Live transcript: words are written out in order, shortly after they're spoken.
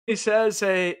He says,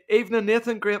 evening,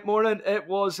 Nathan. Great morning. It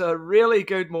was a really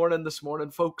good morning this morning,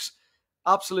 folks.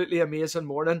 Absolutely amazing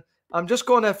morning. I'm just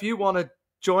going to, if you want to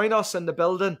join us in the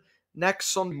building next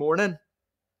Sunday morning,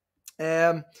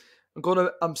 I'm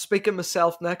speaking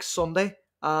myself next Sunday,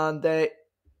 and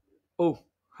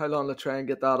how long to try and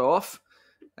get that off?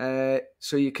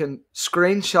 So you can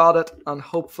screenshot it and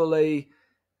hopefully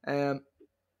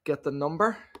get the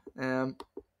number.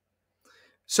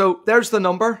 So there's the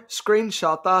number.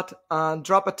 Screenshot that and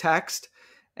drop a text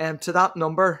to that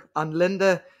number, and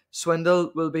Linda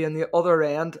Swindle will be in the other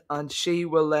end, and she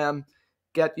will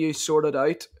get you sorted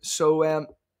out. So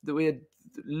we had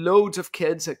loads of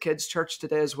kids at Kids Church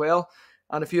today as well,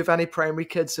 and if you have any primary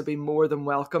kids, they'll be more than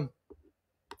welcome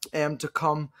to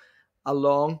come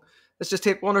along. Let's just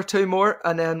take one or two more,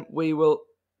 and then we will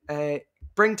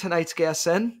bring tonight's guests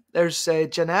in. There's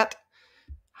Jeanette.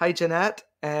 Hi, Jeanette.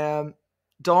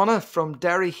 Donna from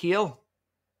Derry Hill.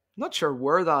 Not sure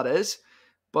where that is,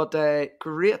 but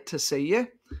great to see you.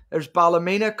 There's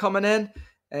Ballymena coming in.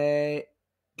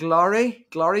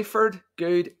 Gloryford,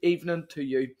 good evening to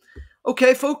you.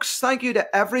 Okay, folks, thank you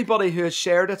to everybody who has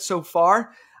shared it so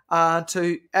far, and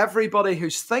to everybody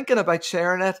who's thinking about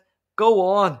sharing it. Go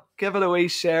on, give it a wee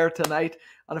share tonight.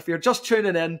 And if you're just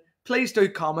tuning in, please do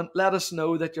comment. Let us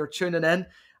know that you're tuning in,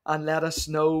 and let us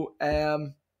know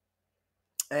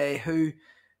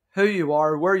who you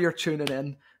are, where you're tuning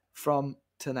in from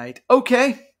tonight.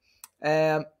 Okay,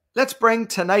 let's bring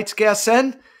tonight's guests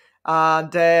in.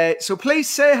 And so please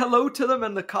say hello to them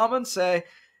in the comments.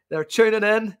 They're tuning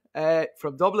in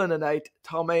from Dublin tonight,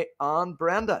 Tommy and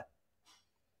Brenda.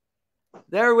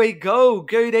 There we go.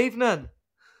 Good evening.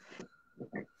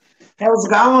 How's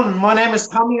it going? My name is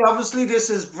Tommy. Obviously, this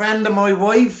is Brenda, my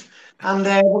wife, and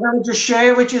we're going to just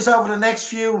share with you over the next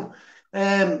few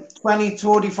 20,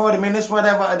 30, 40 minutes,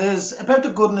 whatever it is, about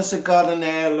the goodness of God in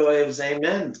our lives.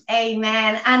 Amen.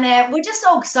 Amen. And we're just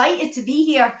so excited to be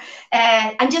here,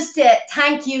 and just to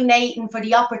thank you, Nathan, for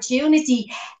the opportunity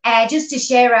just to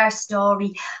share our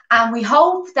story. And we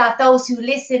hope that those who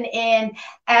listen in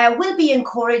will be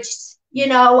encouraged, you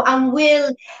know, and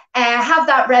will have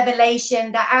that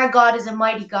revelation that our God is a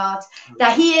mighty God,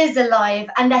 that he is alive,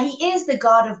 and that he is the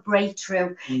God of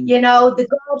breakthrough, you know, the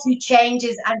God who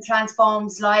changes and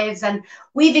transforms lives. And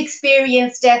we've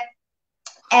experienced it,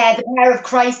 the power of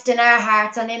Christ in our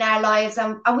hearts and in our lives.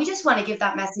 And we just want to give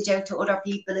that message out to other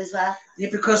people as well. Yeah,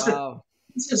 because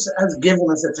Jesus has given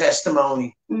us a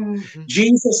testimony.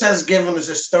 Jesus has given us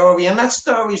a story, and that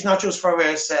story is not just for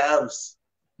ourselves.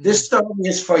 This story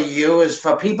is for you, is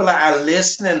for people that are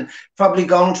listening, probably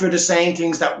going through the same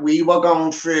things that we were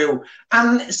going through,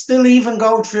 and still even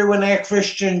going through in their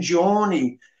Christian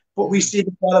journey. But we see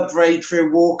the God of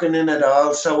breakthrough walking in it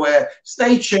all. So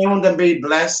stay tuned and be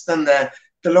blessed, and the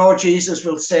Lord Jesus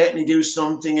will certainly do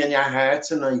something in your heart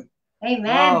tonight.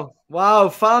 Amen. Wow,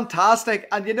 fantastic.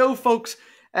 And you know, folks,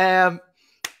 I'm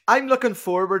looking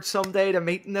forward someday to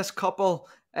meeting this couple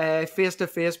face to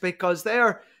face, because they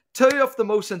are two of the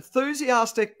most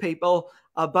enthusiastic people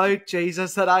about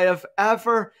Jesus that I have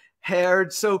ever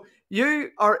heard. So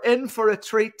you are in for a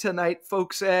treat tonight,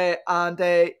 folks, and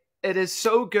it is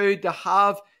so good to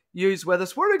have you with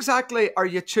us. Where exactly are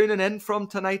you tuning in from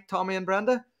tonight, Tommy and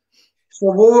Brenda?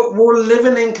 So we're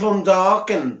living in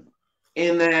Clondalkin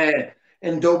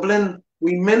in Dublin.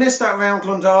 We minister around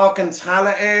Clondalkin,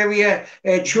 Tala area.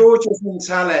 Churches in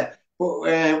Tala.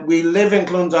 But we live in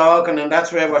Clondalkin, and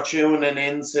that's where we're tuning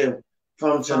into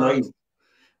from tonight.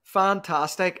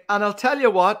 Fantastic. And I'll tell you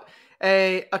what,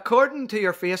 according to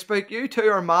your Facebook, you two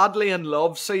are madly in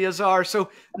love, so you are.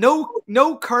 So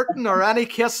no curtain or any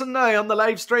kissing now on the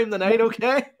live stream tonight,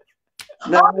 okay?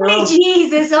 No, only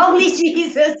Jesus, only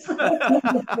Jesus.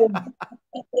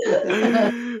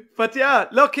 But yeah,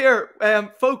 look here,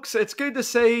 folks, it's good to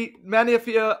see many of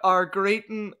you are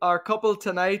greeting our couple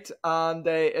tonight, and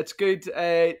it's good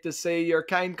to see your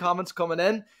kind comments coming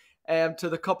in to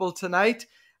the couple tonight.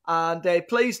 And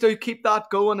please do keep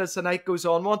that going as the night goes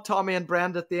on. I want Tommy and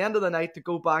Brenda at the end of the night to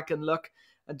go back and look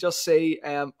and just see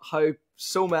how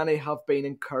so many have been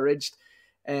encouraged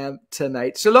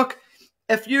tonight. So look,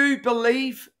 if you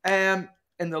believe in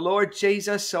the Lord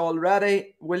Jesus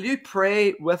already, will you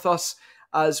pray with us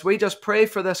as we just pray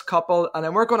for this couple, and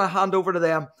then we're going to hand over to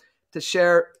them to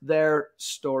share their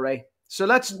story. So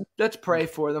let's pray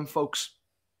for them, folks.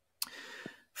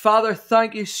 Father,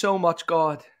 thank you so much,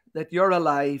 God, that you're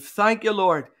alive. Thank you,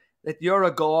 Lord, that you're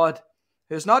a God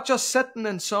who's not just sitting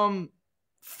in some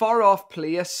far off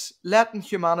place, letting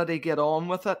humanity get on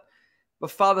with it.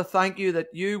 But Father, thank you that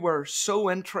you were so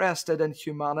interested in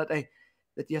humanity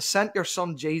that you sent your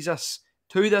son Jesus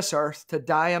to this earth to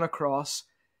die on a cross,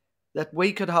 that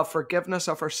we could have forgiveness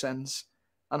of our sins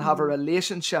and have a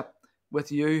relationship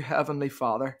with you, Heavenly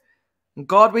Father. And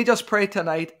God, we just pray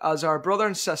tonight as our brother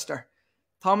and sister,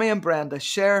 Tommy and Brenda,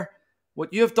 share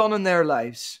what you have done in their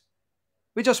lives.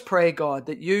 We just pray, God,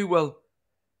 that you will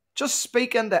just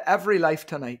speak into every life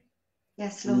tonight.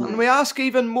 Yes, Lord. And we ask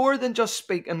even more than just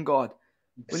speaking, God.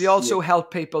 Will you also help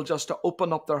people just to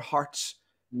open up their hearts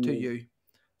to you?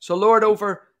 So, Lord,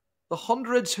 over the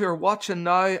hundreds who are watching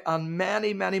now and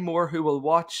many, many more who will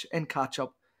watch and catch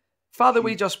up, Father,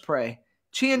 we just pray,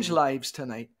 change lives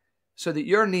tonight so that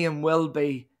your name will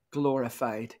be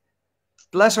glorified.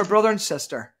 Bless our brother and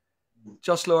sister.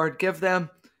 Just, Lord, give them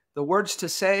the words to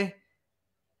say.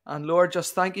 And, Lord,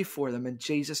 just thank you for them in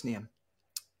Jesus' name.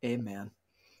 Amen.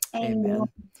 Amen.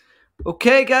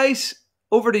 Okay, guys,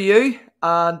 over to you.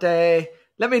 And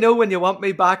let me know when you want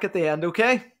me back at the end,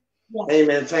 okay? Yes.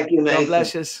 Amen. Thank you, Nathan. God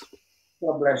bless you.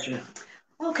 God bless you.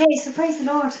 Okay, so praise the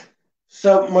Lord.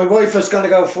 So my wife is going to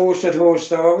go first with her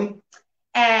story.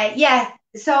 Yeah,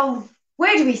 so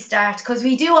where do we start? Because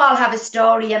we do all have a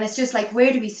story, and it's just like,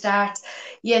 where do we start?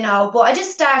 You know, but I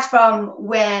just start from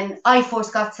when I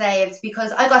first got saved,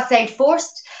 because I got saved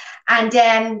first, and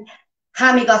then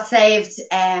Hammy got saved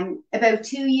about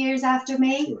 2 years after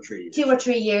me. 2 or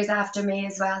 3 years after me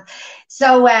as well.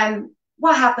 So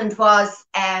what happened was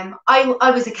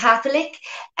I was a Catholic.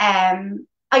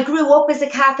 I grew up as a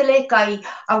Catholic. I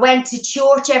went to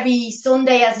church every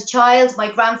Sunday as a child.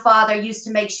 My grandfather used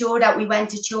to make sure that we went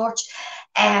to church,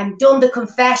 done the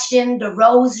confession, the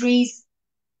rosaries,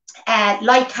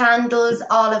 light candles,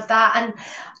 all of that. And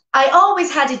I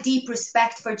always had a deep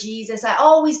respect for Jesus. I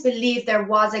always believed there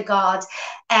was a God.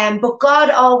 But God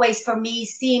always, for me,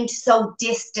 seemed so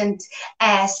distant,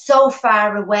 so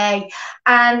far away.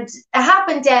 And it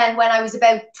happened then when I was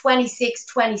about 26,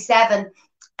 27.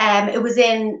 It was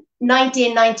in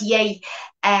 1998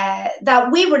 that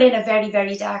we were in a very,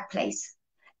 very dark place.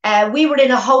 We were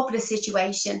in a hopeless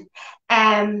situation.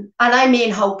 And I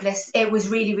mean hopeless. It was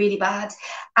really, really bad.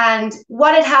 And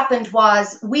what had happened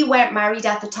was, we weren't married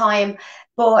at the time,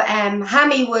 but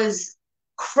Hammy was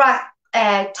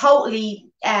totally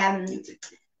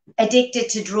addicted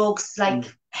to drugs like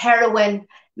heroin,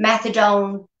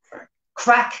 methadone,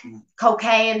 crack,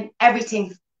 cocaine,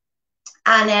 everything.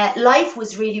 And life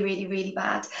was really, really, really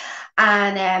bad.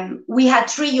 And we had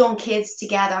 3 young kids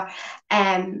together.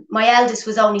 My eldest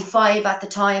was only 5 at the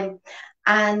time.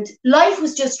 And life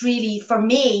was just really, for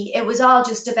me, it was all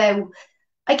just about,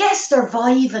 I guess,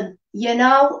 surviving, you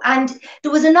know. And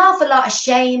there was an awful lot of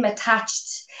shame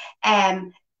attached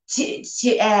to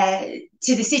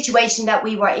the situation that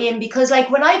we were in, because like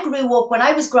when I grew up, when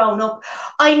I was growing up,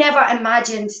 I never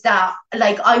imagined that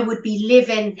like I would be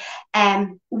living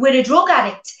with a drug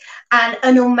addict and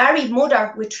an unmarried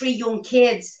mother with 3 young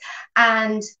kids.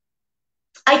 And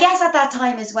I guess at that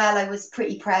time as well, I was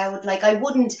pretty proud. Like, I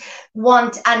wouldn't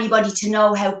want anybody to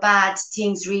know how bad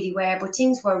things really were, but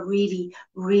things were really,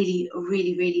 really,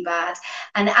 really, really bad.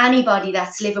 And anybody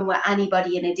that's living with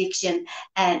anybody in addiction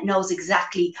knows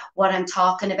exactly what I'm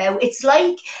talking about. It's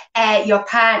like your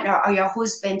partner or your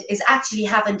husband is actually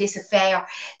having this affair,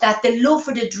 that the love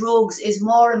for the drugs is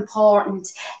more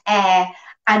important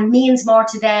and means more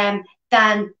to them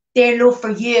than their love for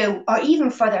you or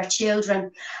even for their children.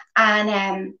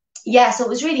 And yeah, so it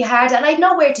was really hard, and I had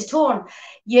nowhere to turn.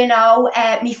 You know,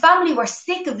 my family were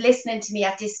sick of listening to me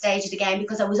at this stage of the game,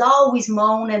 because I was always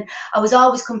moaning, I was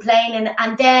always complaining.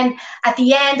 And then at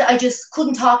the end, I just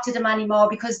couldn't talk to them anymore,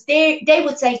 because they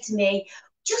would say to me,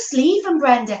 just leave him,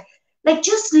 Brenda. Like,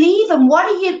 just leave him. What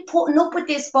are you putting up with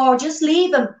this for? Just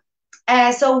leave him.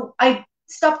 So I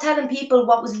stopped telling people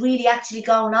what was really actually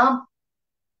going on.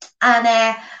 And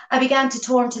I began to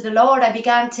turn to the Lord. I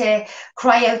began to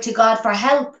cry out to God for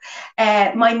help.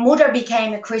 My mother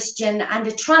became a Christian, and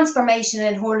the transformation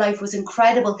in her life was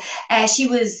incredible. She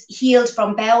was healed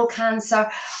from bowel cancer.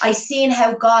 I seen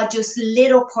how God just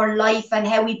lit up her life, and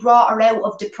how he brought her out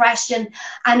of depression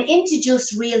and into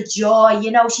just real joy.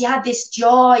 You know, she had this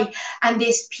joy and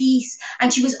this peace,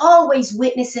 and she was always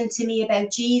witnessing to me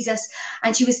about Jesus.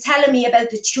 And she was telling me about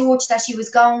the church that she was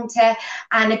going to,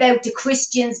 and about the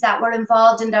Christians that were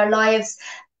involved in their lives.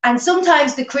 And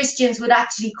sometimes the Christians would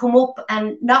actually come up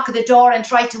and knock at the door and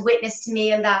try to witness to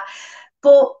me and that.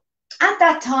 But at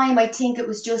that time, I think it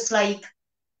was just like,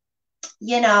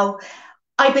 you know,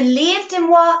 I believed in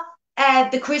what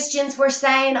the Christians were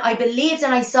saying. I believed,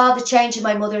 and I saw the change in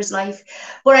my mother's life.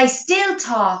 But I still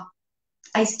thought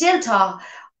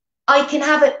I can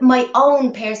have my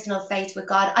own personal faith with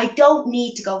God. I don't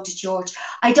need to go to church.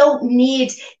 I don't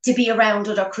need to be around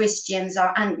other Christians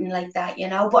or anything like that, you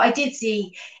know. But I did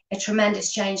see a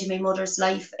tremendous change in my mother's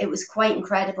life. It was quite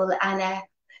incredible. And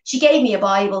she gave me a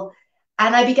Bible,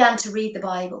 and I began to read the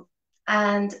Bible.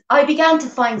 And I began to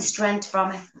find strength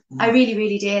from it. I really,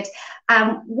 really did.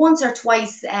 Once or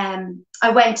twice, I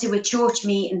went to a church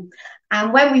meeting.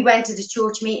 And when we went to the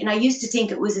church meeting, I used to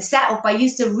think it was a setup. I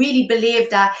used to really believe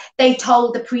that they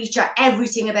told the preacher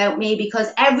everything about me,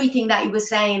 because everything that he was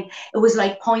saying, it was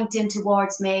like pointing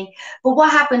towards me. But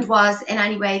what happened was, in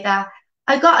any way, that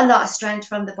I got a lot of strength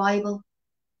from the Bible,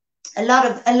 a lot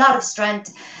of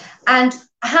strength. And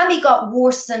Hammy got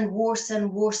worse and worse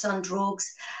and worse on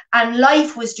drugs, and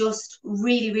life was just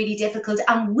really, really difficult.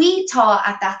 And we thought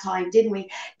at that time, didn't we,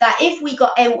 that if we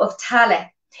got out of Tallaght,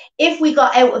 if we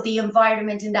got out of the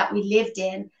environment in that we lived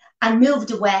in and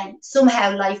moved away,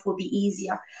 somehow life would be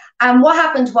easier. And what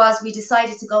happened was, we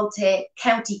decided to go to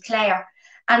County Clare.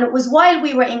 And it was while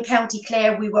we were in County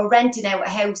Clare, we were renting out a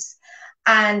house.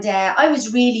 And I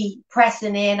was really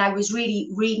pressing in. I was really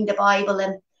reading the Bible.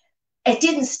 And it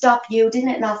didn't stop you, didn't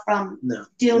it, not from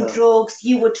doing drugs?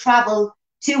 You would travel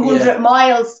 200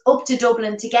 miles up to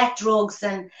Dublin to get drugs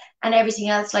and everything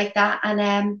else like that.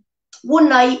 And one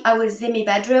night I was in my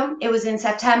bedroom. It was in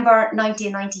September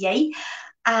 1998.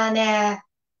 And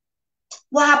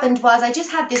what happened was, I just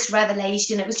had this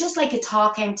revelation. It was just like a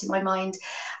thought came to my mind.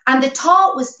 And the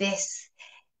thought was this,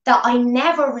 that I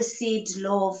never received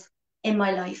love in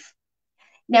my life.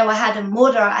 Now, I had a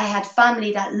mother, I had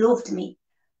family that loved me,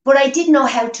 but I didn't know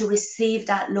how to receive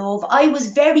that love. I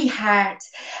was very hard.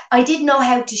 I didn't know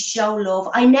how to show love.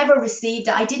 I never received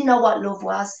it. I didn't know what love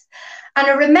was. And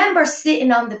I remember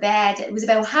sitting on the bed. It was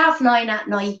about 9:30 at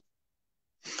night.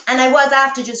 And I was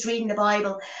after just reading the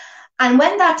Bible. And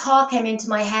when that thought came into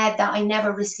my head that I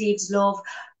never received love,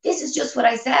 this is just what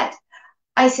I said.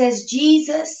 I says,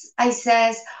 Jesus, I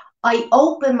says, I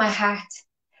open my heart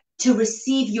to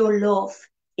receive your love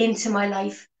into my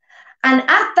life. And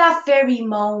at that very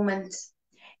moment,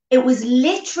 it was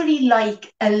literally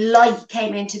like a light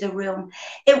came into the room.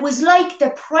 It was like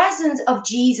the presence of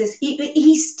Jesus.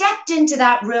 He stepped into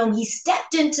that room. He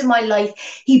stepped into my life.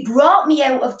 He brought me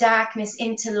out of darkness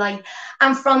into light.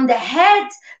 And from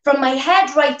my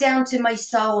head right down to my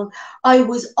soul, I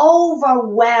was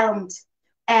overwhelmed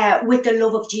with the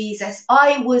love of Jesus.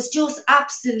 I was just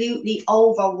absolutely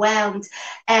overwhelmed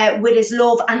with his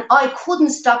love, and I couldn't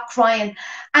stop crying.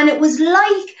 And it was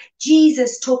like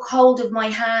Jesus took hold of my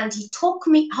hand. He took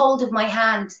hold of my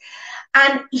hand,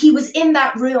 and he was in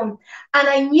that room. And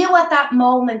I knew at that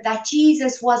moment that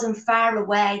Jesus wasn't far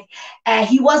away.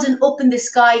 He wasn't up in the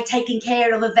sky taking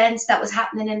care of events that was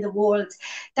happening in the world,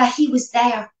 that he was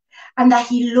there and that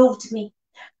he loved me.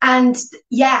 And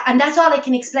and that's all I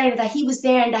can explain, that he was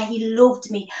there and that he loved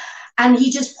me. And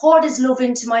he just poured his love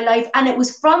into my life. And it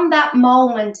was from that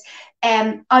moment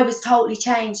I was totally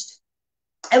changed.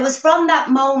 It was from that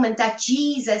moment that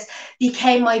Jesus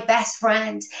became my best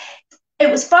friend. It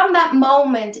was from that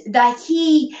moment that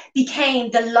he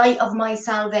became the light of my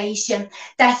salvation,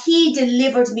 that he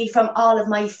delivered me from all of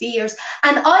my fears.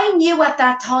 And I knew at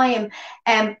that time,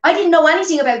 I didn't know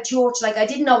anything about church. Like, I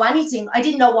didn't know anything. I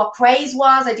didn't know what praise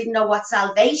was. I didn't know what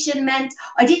salvation meant.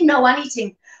 I didn't know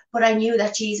anything, but I knew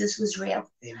that Jesus was real.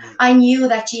 Amen. I knew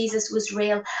that Jesus was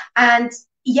real. And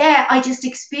I just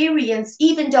experienced,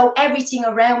 even though everything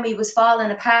around me was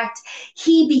falling apart,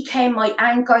 he became my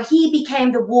anchor. He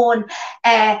became the one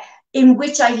in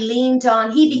which I leaned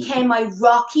on. He became my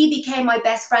rock. He became my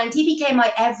best friend. He became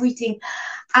my everything.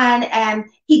 And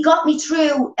he got me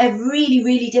through a really,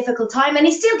 really difficult time. And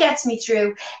he still gets me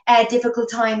through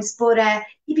difficult times. But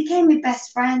he became my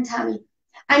best friend, Tammy.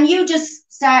 And you were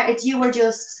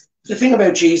just... The thing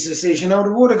about Jesus is,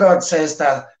 the Word of God says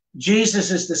that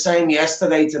Jesus is the same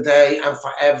yesterday, today, and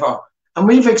forever. And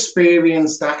we've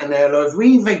experienced that in our life.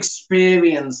 We've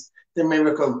experienced the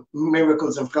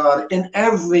miracles of God in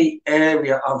every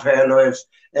area of our lives.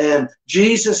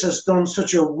 Jesus has done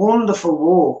such a wonderful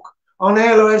work on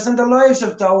our lives and the lives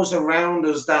of those around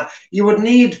us that you would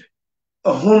need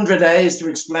 100 days to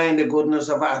explain the goodness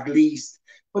of it, at least.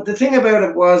 But the thing about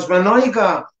it was, when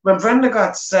Brenda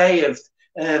got saved,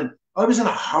 I was in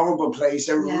a horrible place,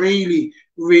 really,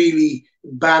 really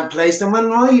bad place. And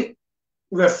when I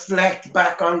reflect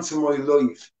back onto my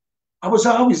life, I was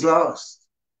always lost.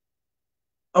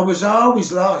 I was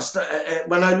always lost.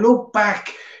 When I look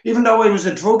back, even though I was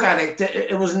a drug addict,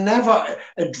 it was never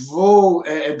a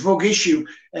drug issue.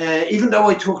 Even though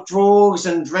I took drugs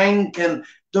and drank and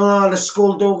done all the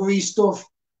skullduggery stuff,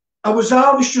 I was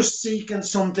always just seeking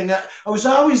something. I was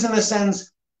always, in a sense,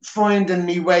 finding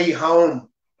my way home.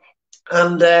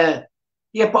 And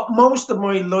but most of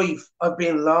my life I've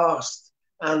been lost,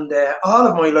 and all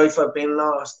of my life I've been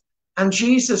lost. And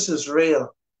Jesus is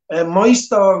real. My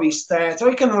story starts,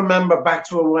 I can remember back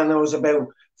to when I was about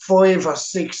 5 or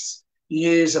 6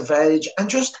 years of age and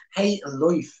just hating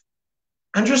life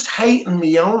and just hating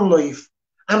my own life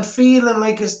and feeling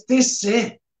like, is this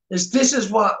it? This is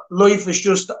what life is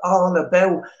just all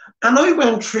about? And I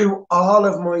went through all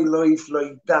of my life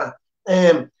like that.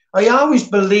 I always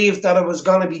believed that I was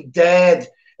going to be dead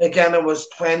again. I was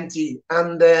 20.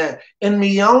 And in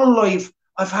my own life,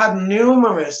 I've had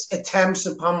numerous attempts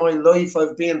upon my life.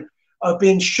 I've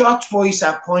been shot twice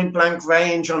at point blank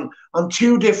range on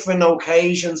 2 different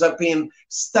occasions. I've been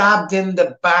stabbed in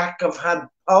the back. I've had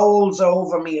holes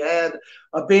over my head.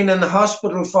 I've been in the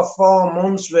hospital for 4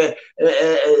 months with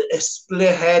a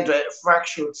split head, a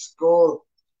fractured skull.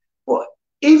 But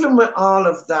even with all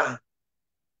of that,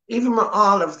 even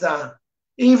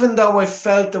though I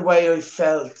felt the way I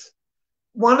felt,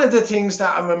 one of the things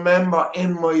that I remember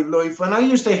in my life, when I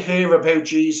used to hear about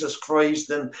Jesus Christ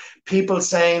and people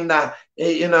saying that,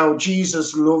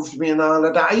 Jesus loved me and all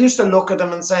of that, I used to look at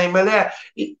them and say, well, yeah,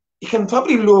 he can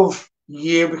probably love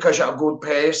you because you're a good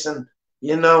person,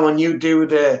 and you do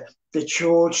the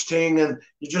church thing, and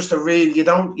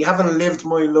you haven't lived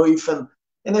my life. And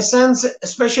in a sense,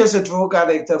 especially as a drug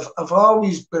addict, I've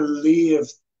always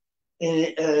believed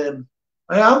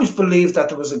I always believed that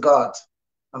there was a God.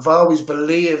 I've always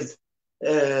believed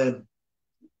in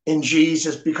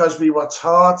Jesus because we were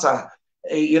taught that,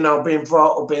 being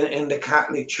brought up in the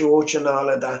Catholic Church and all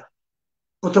of that.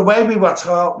 But the way we were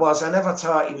taught was, I never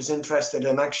thought he was interested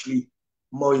in actually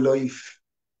my life.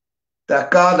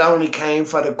 That God only came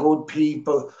for the good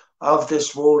people of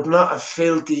this world, not a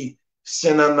filthy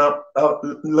sinner not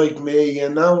like me,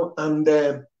 And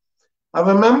I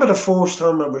remember the first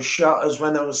time I was shot was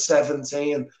when I was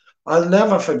 17. I'll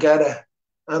never forget it.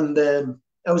 And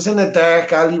I was in a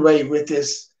dark alleyway with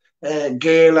this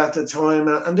girl at the time,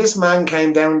 and this man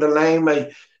came down the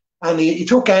laneway, and he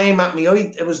took aim at me.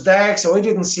 It was dark, so I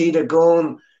didn't see the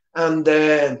gun, and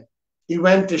he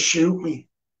went to shoot me.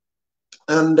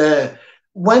 And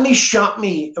when he shot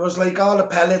me, it was like all the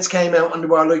pellets came out, and they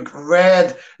were like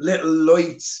red little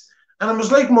lights. And it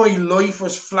was like my life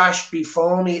was flashed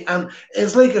before me, and it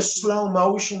was like a slow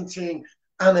motion thing,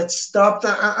 and it stopped.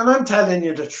 And I'm telling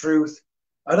you the truth.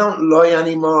 I don't lie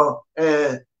anymore.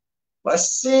 But I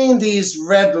seen these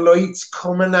red lights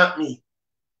coming at me.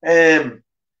 And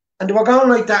they were going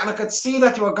like that, and I could see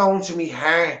that they were going to my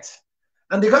heart.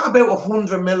 And they got about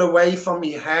 100 mil away from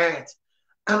my heart.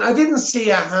 And I didn't see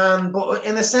a hand, but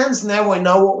in a sense now I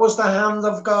know it was the hand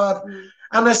of God.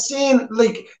 And I seen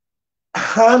like a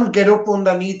hand get up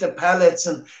underneath the pellets,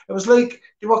 and it was like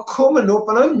they were coming up,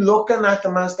 and I'm looking at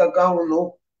them as they're going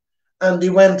up. And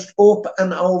they went up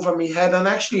and over my head and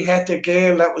actually hit the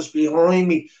girl that was behind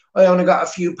me. I only got a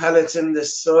few pellets in the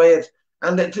side.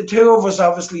 And the 2 of us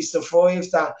obviously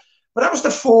survived that. But that was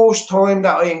the first time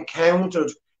that I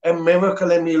encountered a miracle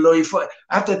in my life.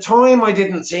 At the time, I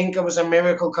didn't think it was a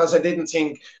miracle because I didn't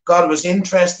think God was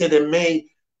interested in me.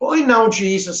 But I know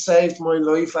Jesus saved my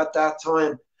life at that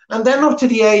time. And then up to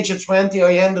the age of 20,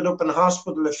 I ended up in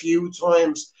hospital a few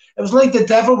times. It was like the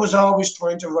devil was always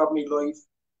trying to rob me life.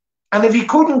 And if he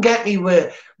couldn't get me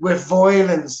with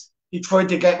violence, he tried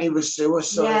to get me with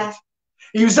suicide. Yeah.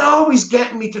 He was always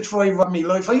getting me to try rob me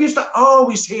life. I used to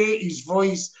always hear his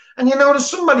voice. And there's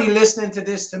somebody listening to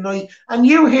this tonight, and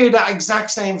you hear that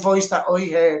exact same voice that I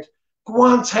heard. Go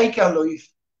on, take your life.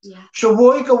 Yeah. So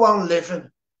why go on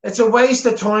living? It's a waste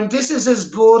of time. This is as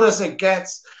good as it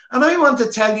gets. And I want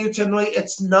to tell you tonight,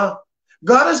 it's not.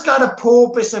 God has got a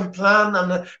purpose and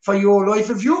plan for your life.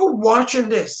 If you're watching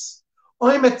this,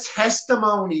 I'm a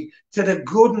testimony to the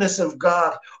goodness of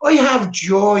God. I have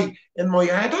joy in my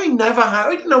heart.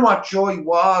 I didn't know what joy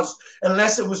was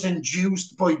unless it was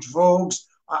induced by drugs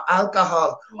or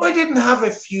alcohol. I didn't have a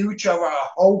future or a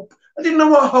hope. I didn't know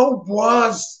what hope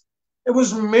was. It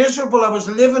was miserable. I was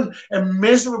living a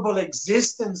miserable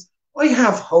existence. I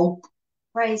have hope.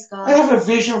 Praise God. I have a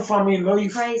vision for my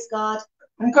life. Praise God.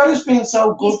 And God has been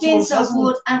so good to us. He's been so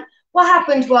good. And what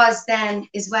happened was then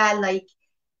as well, like,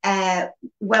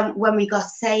 when we got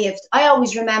saved, I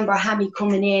always remember Hammy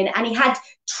coming in, and he had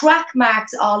track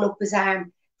marks all up his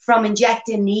arm from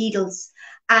injecting needles.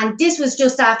 And this was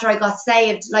just after I got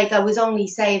saved. Like, I was only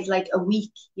saved like a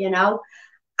week,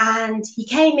 And he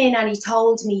came in and he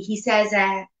told me, he says,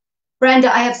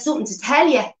 Brenda, I have something to tell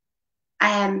you.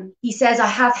 He says, I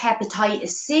have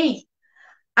hepatitis C.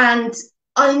 And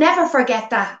I'll never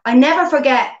forget that. I never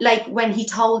forget, like, when he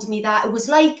told me that. It was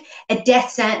like a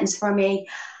death sentence for me.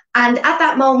 And at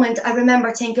that moment, I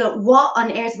remember thinking, what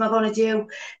on earth am I going to do?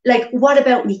 Like, what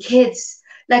about me kids?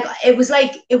 Like, it was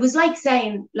like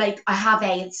saying, like, I have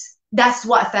AIDS. That's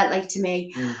what it felt like to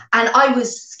me. And I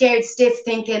was scared stiff,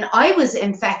 thinking I was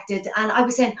infected. And I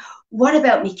was saying, what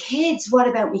about me kids? What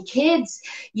about me kids?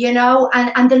 You know,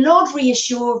 and the Lord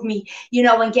reassured me, you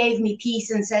know, and gave me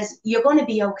peace and says, you're going to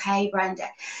be okay, Brenda.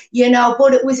 You know,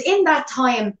 but it was in that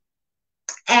time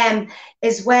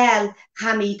as well,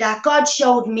 Hammy, that God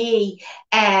showed me,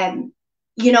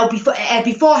 you know, before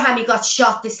Hammy got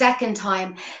shot the second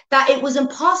time, that it was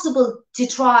impossible to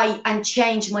try and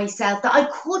change myself, that I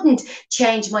couldn't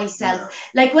change myself.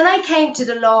 No. Like when I came to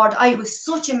the Lord, I was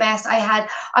such a mess.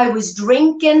 I was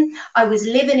drinking, I was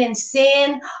living in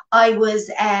sin, I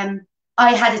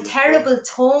had a terrible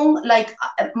tongue, like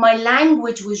my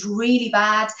language was really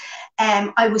bad.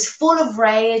 I was full of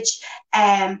rage,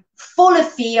 full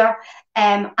of fear,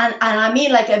 and I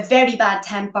mean like a very bad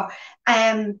temper.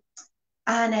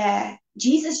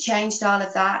 Jesus changed all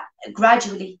of that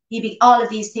gradually. All of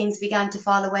these things began to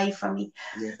fall away from me.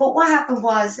 Yeah. But what happened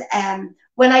was,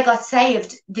 when I got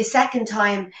saved the second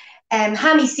time,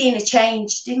 Hammy seen a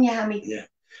change, didn't you, Hammy? Yeah.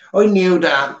 I knew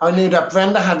that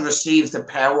Brenda had received the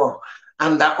power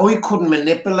and that I couldn't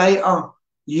manipulate her,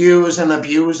 use and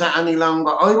abuse her any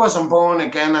longer. I wasn't born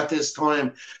again at this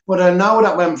time, but I know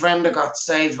that when Brenda got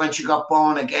saved, when she got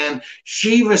born again,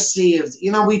 she received,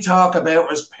 you know, we talk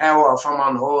about as power from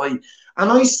on high. And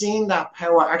I seen that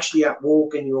power actually at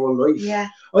work in your life. Yeah.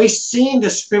 I seen the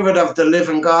Spirit of the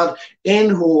living God in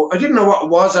her. I didn't know what it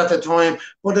was at the time,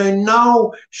 but I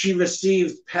know she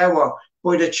received power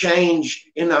by the change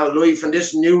in her life and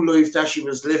this new life that she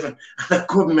was living. And I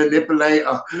couldn't manipulate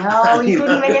her. No, you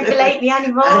couldn't manipulate me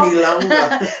anymore. Any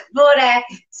longer. But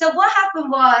so what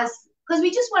happened was, because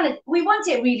we want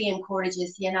to really encourage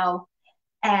us, you know.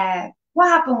 What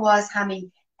happened was,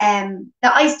 Hammy, that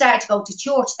I started to go to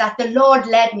church, that the Lord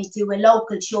led me to a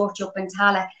local church up in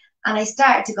Tala, and I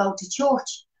started to go to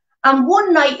church. And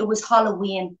one night it was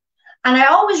Halloween, and I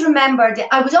always remembered,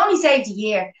 I was only saved a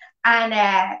year,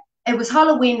 and it was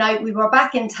Halloween night, we were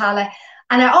back in Tala,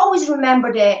 and I always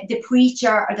remember the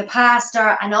preacher or the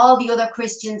pastor and all the other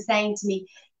Christians saying to me,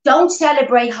 don't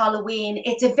celebrate Halloween,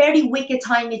 it's a very wicked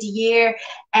time of the year,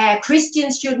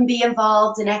 Christians shouldn't be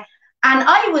involved in it. And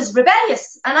I was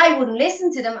rebellious and I wouldn't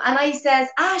listen to them. And I says,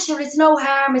 sure, it's no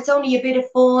harm. It's only a bit of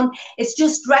fun. It's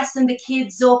just dressing the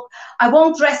kids up. I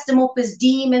won't dress them up as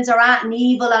demons or anything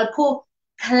evil. I'll put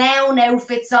clown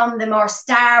outfits on them or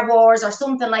Star Wars or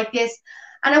something like this.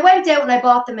 And I went out and I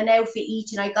bought them an outfit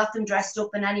each and I got them dressed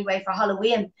up in anyway for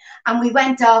Halloween. And we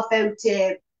went off out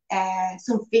to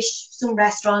some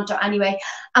restaurant or anyway.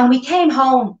 And we came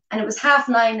home and it was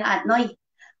 9:30 at night.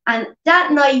 And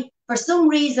that night, for some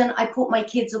reason, I put my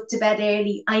kids up to bed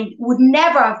early. I would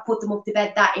never have put them up to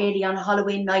bed that early on a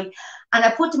Halloween night. And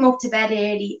I put them up to bed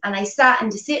early and I sat in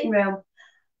the sitting room.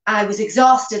 I was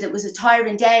exhausted. It was a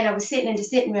tiring day and I was sitting in the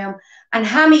sitting room. And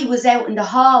Hammy was out in the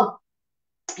hall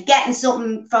getting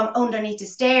something from underneath the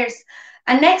stairs.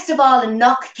 And next of all, a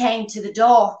knock came to the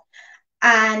door.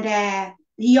 And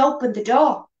he opened the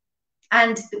door.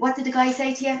 And what did the guy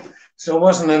say to you? So it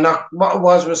wasn't a knock. What it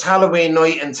was Halloween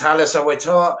night in Tala. So I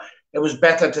thought it was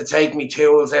better to take me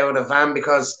tools out of the van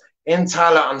because in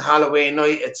Tala on Halloween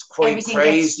night, it's quite everything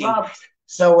crazy.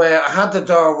 So I had the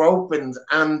door opened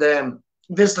and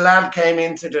this lad came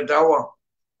into the door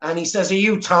and he says, are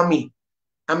you Tommy?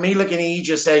 And me looking at he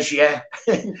just says, yeah.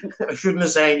 I shouldn't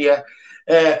have said yeah.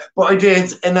 But I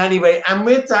did. And anyway, and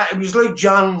with that, it was like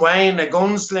John Wayne, a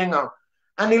gunslinger.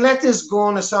 And he let this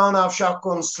gun, a sawn-off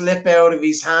shotgun, slip out of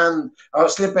his hand or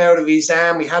slip out of his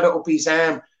arm. He had it up his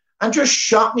arm and just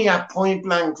shot me at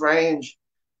point-blank range.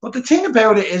 But the thing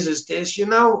about it is this, you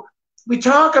know, we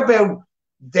talk about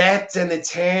death and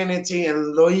eternity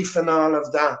and life and all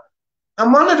of that.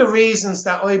 And one of the reasons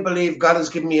that I believe God has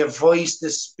given me a voice to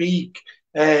speak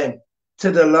to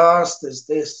the lost is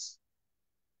this.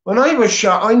 When I was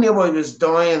shot, I knew I was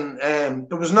dying.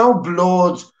 There was no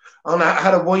blood. And I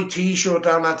had a white t-shirt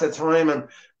on at the time and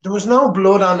there was no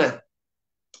blood on it.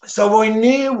 So I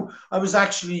knew I was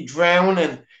actually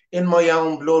drowning in my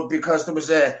own blood because there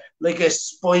was a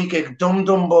spike, a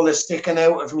dum-dum bullet sticking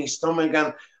out of my stomach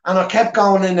and I kept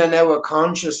going in and out of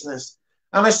consciousness.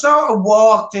 And I sort of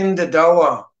walked in the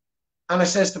door and I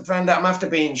says to Brenda, I'm after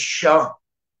being shot.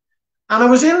 And I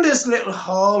was in this little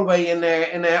hallway in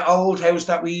their old house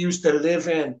that we used to live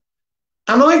in.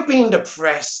 And I've been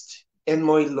depressed in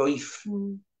my life.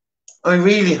 I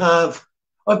really have.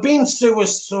 I've been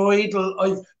suicidal.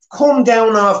 I've come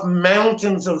down off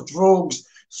mountains of drugs.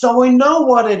 So I know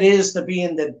what it is to be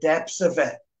in the depths of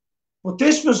it. But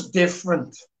this was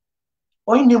different.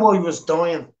 I knew I was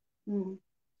dying. And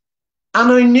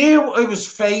I knew I was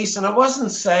facing, I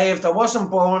wasn't saved, I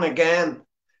wasn't born again.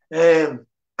 And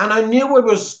And I knew I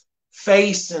was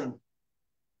facing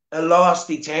a lost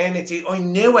eternity. I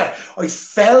knew it. I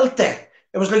felt it.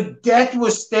 It was like death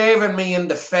was staring me in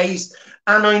the face.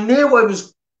 And I knew I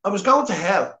was going to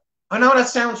hell. I know that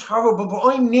sounds horrible,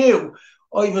 but I knew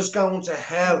I was going to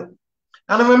hell.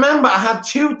 And I remember I had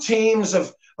 2 teams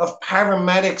of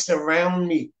paramedics around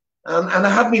me. And I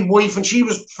had my wife, and she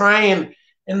was praying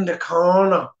in the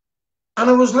corner. And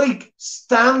I was like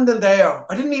standing there.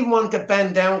 I didn't even want to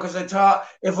bend down because I thought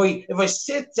if I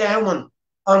sit down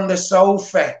on the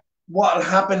sofa, what'll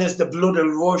happen is the blood will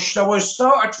rush. So I was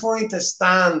sort of trying to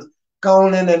stand,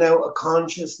 going in and out of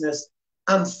consciousness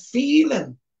and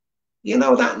feeling, you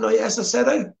know, that night, as I said,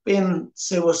 I've been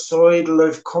suicidal,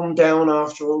 I've come down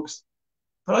off drugs.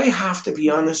 But I have to be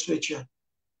honest with you,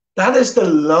 that is the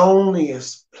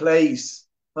loneliest place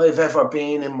I've ever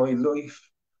been in my life.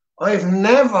 I've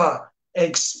never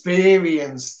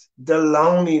experienced the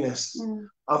loneliness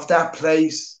of that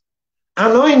place.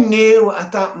 And I knew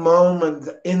at that moment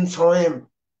in time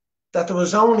that there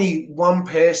was only one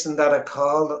person that I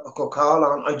could call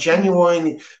on. I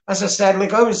genuinely, as I said,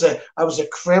 like I was a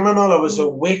criminal, I was a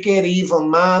wicked, evil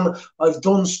man. I've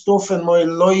done stuff in my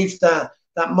life that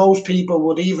most people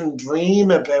would even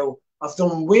dream about. I've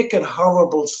done wicked,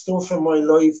 horrible stuff in my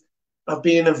life. I've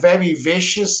been a very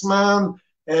vicious man.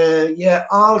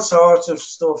 All sorts of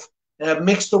stuff.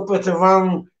 Mixed up with the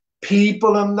wrong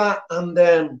people and that,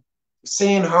 and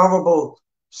seeing horrible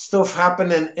stuff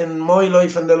happening in my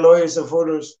life and the lives of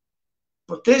others.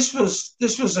 But this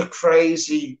was a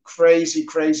crazy, crazy,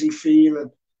 crazy feeling.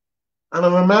 And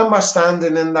I remember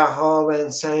standing in that hallway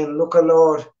and saying, look,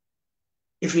 Lord,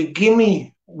 if you give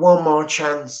me one more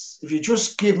chance, if you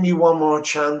just give me one more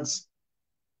chance,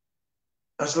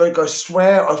 I was like, I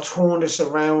swear I'll turn this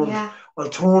around. Yeah. I'll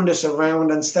turn this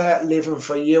around and start living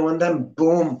for you. And then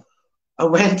boom, I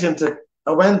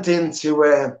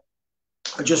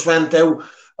just went out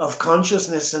of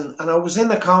consciousness, and I was in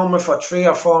a coma for 3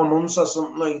 or 4 months or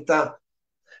something like that.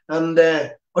 And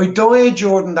I died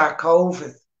during that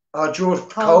COVID. I died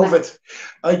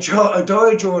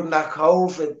during that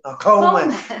COVID.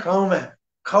 Coma.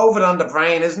 COVID on the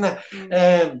brain, isn't it?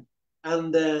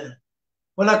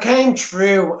 When I came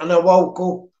through and I woke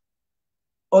up,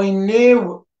 I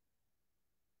knew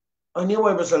I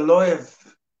was alive.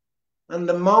 And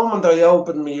the moment I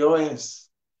opened my eyes,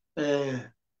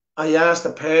 I asked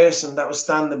the person that was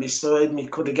standing beside me,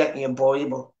 could he get me a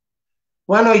Bible?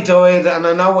 When I died, and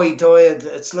I know I died,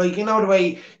 it's like, you know, the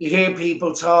way you hear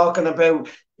people talking about,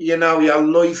 you know, your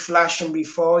life flashing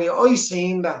before you. I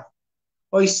seen that.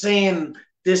 I seen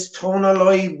this tunnel.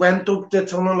 I went up the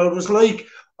tunnel. It was like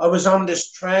I was on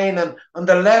this train, and on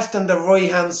the left and the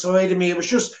right hand side of me, it was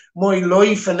just my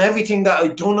life and everything that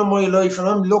I'd done in my life. And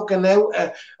I'm looking out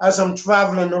as I'm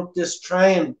traveling up this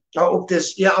train, on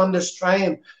this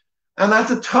train. And at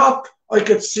the top, I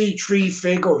could see 3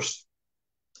 figures.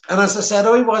 And as I said,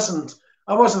 I wasn't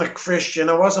a Christian.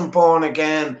 I wasn't born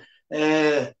again.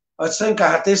 I think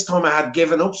at this time I had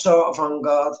given up sort of on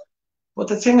God. But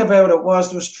the thing about it was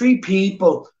there was 3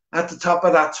 people at the top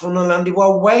of that tunnel, and they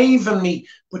were waving me,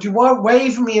 but they were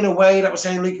waving me in a way that was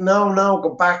saying, like, no,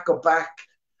 go back.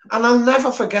 And I'll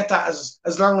never forget that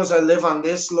as long as I live on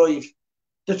this life.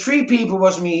 The 3 people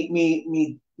was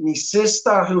me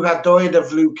sister, who had died of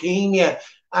leukemia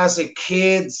as a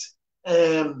kid.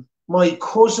 My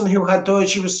cousin, who had died,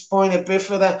 she was spina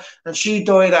bifida, and she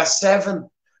died at 7.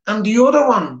 And the other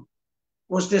one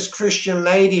was this Christian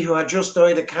lady who had just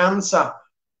died of cancer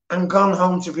and gone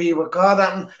home to be with God.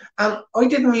 And I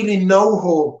didn't really know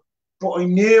her, but I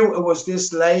knew it was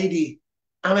this lady.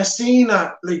 And I seen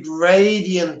her like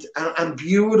radiant and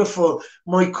beautiful.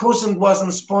 My cousin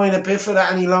wasn't spina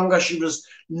bifida any longer. She was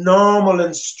normal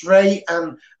and straight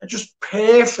and just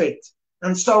perfect.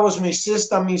 And so was my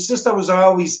sister. My sister was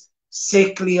always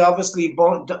sickly, obviously,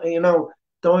 you know,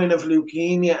 dying of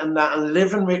leukemia and that, and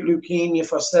living with leukemia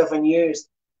for 7 years.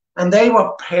 And they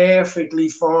were perfectly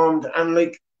formed. And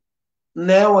like,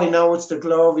 now I know it's the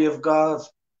glory of God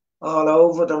all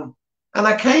over them. And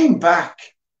I came back.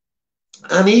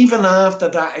 And even after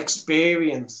that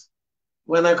experience,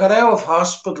 when I got out of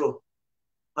hospital,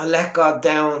 I let God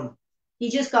down. He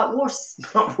just got worse.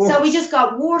 So he just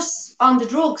got worse on the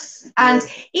drugs. And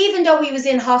even though he was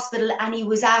in hospital and he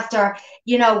was after,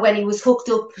 you know, when he was hooked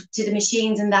up to the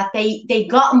machines and that, they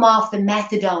got him off the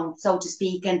methadone, so to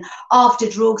speak, and off the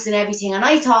drugs and everything. And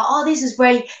I thought, oh, this is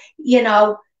great, you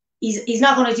know, he's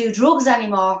not going to do drugs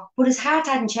anymore. But his heart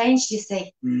hadn't changed, you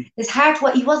see. His heart,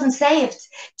 he wasn't saved.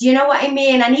 Do you know what I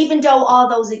mean? And even though all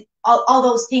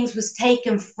those things was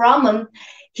taken from him,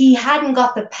 he hadn't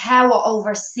got the power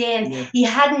over sin. Yeah. He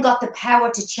hadn't got the power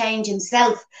to change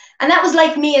himself. And that was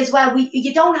like me as well.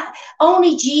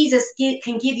 Only Jesus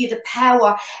can give you the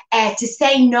power to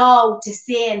say no to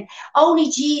sin. Only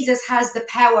Jesus has the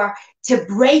power to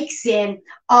break sin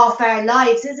off our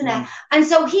lives, isn't it? And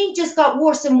so he just got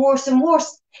worse and worse and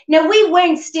worse. Now, we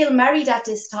weren't still married at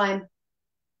this time.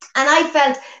 And I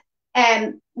felt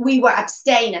we were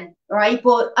abstaining, right?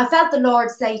 But I felt the Lord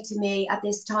say to me at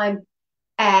this time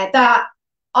that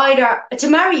either to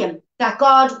marry him, that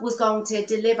God was going to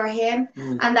deliver him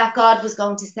and that God was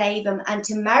going to save him, and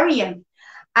to marry him.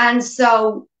 And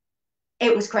so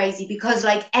it was crazy because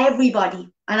like everybody,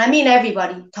 and I mean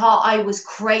everybody, thought I was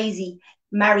crazy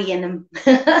marrying him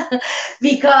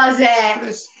because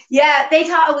yeah, they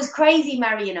thought I was crazy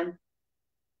marrying him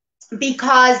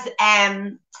because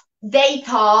they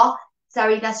thought,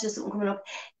 sorry, that's just something coming up.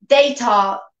 They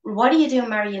thought, what are you doing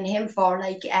marrying him for?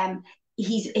 Like,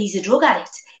 he's a drug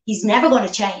addict. He's never going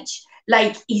to change.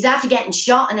 Like, he's after getting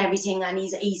shot and everything, and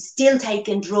he's still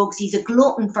taking drugs. He's a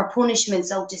glutton for punishment,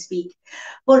 so to speak.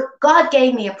 But God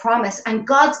gave me a promise, and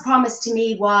God's promise to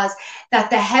me was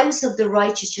that the house of the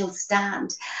righteous shall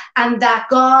stand, and that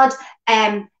God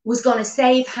was going to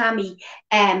save Hammy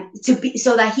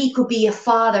so that he could be a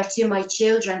father to my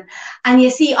children. And you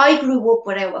see, I grew up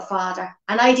without a father,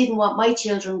 and I didn't want my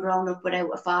children growing up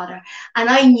without a father. And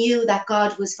I knew that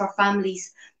God was for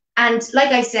families. And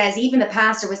like I said, even the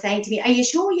pastor was saying to me, are you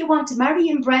sure you want to marry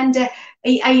him, Brenda?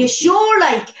 Are you sure?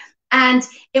 Like, and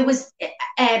it was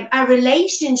a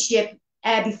relationship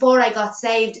before I got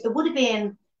saved. It would have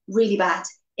been really bad.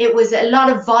 It was a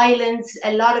lot of violence,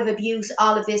 a lot of abuse,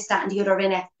 all of this, that, and the other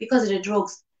in it because of the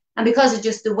drugs and because of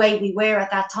just the way we were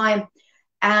at that time.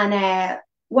 And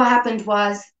what happened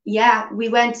was, yeah, we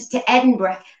went to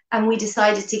Edinburgh and we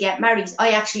decided to get married.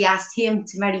 I actually asked him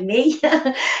to marry me because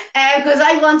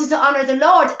I wanted to honor the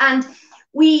Lord. And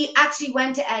we actually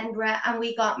went to Edinburgh and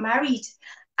we got married.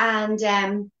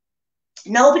 And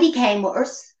nobody came with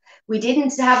us. We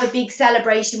didn't have a big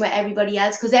celebration with everybody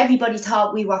else because everybody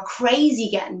thought we were crazy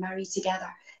getting married together.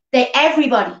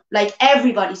 Everybody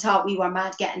thought we were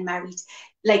mad getting married.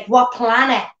 Like, what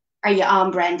planet are you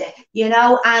on, Brenda? You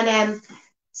know? And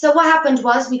so what happened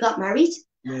was we got married.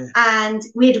 Yeah. And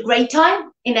we had a great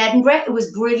time in Edinburgh. It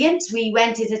was brilliant. We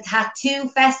went to the tattoo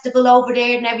festival over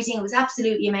there and everything. It was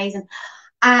absolutely amazing.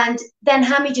 And then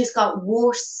Hammy just got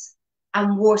worse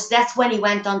and worse. That's when he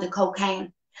went on the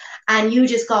cocaine. And you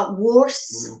just got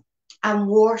worse and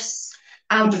worse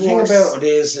and worse. The thing about it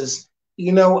is,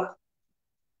 you know,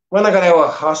 when I got out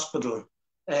of hospital,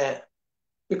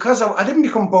 because I didn't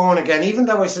become born again, even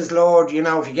though I says, Lord, you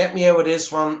know, if you get me out of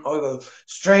this one, I will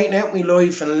straighten out my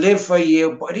life and live for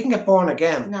you. But I didn't get born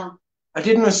again. No. I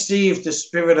didn't receive the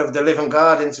spirit of the living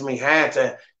God into my heart.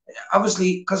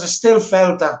 Obviously, because I still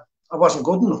felt that I wasn't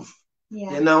good enough,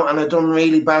 you know, and I'd done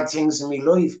really bad things in my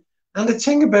life. And the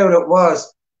thing about it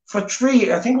was, for 3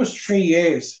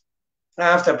 years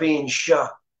after being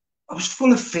shot, I was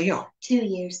full of fear. 2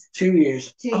 years. 2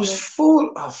 years. I was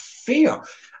full of fear.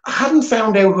 I hadn't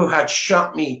found out who had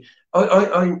shot me.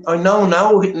 I know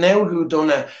now who done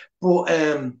it, but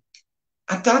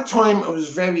at that time it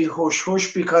was very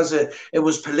hush because it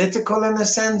was political in a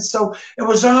sense. So it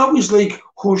was always like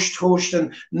hushed,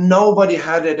 and nobody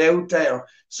had it out there.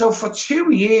 So for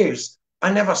 2 years,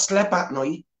 I never slept at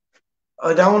night.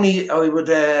 I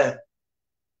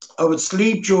would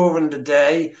sleep during the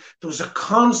day. There was a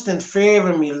constant fear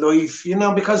in my life, you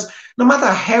know, because no matter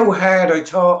how hard I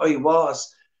thought I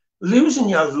was, losing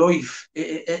your life,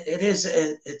 it's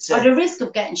or the risk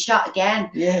of getting shot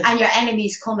again, and your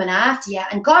enemies coming after you.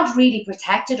 And God really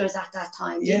protected us at that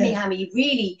time, didn't he, Hammy?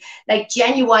 Really, like,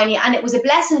 genuinely. And it was a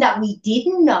blessing that we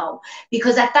didn't know,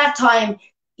 because at that time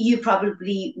you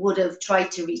probably would have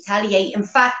tried to retaliate. In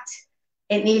fact,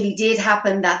 it nearly did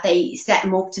happen that they set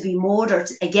him up to be murdered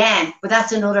again, but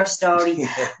that's another story.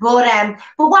 But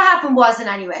what happened was,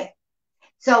 anyway,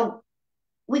 so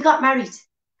we got married,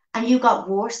 and you got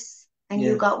worse, and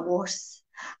you got worse,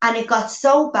 and it got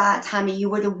so bad, Hammy. You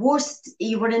were the worst.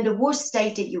 You were in the worst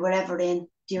state that you were ever in.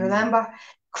 Do you remember?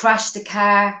 Crashed the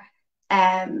car.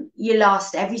 You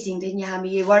lost everything, didn't you, Hammy?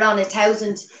 You were on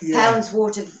 £1,000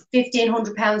 worth of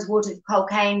 £1,500 worth of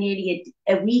cocaine nearly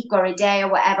a week or a day or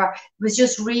whatever. It was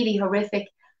just really horrific.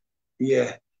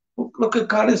 Yeah. Look,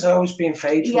 God has always been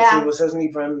faithful to us, hasn't he,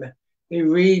 Brenda? He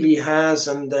really has.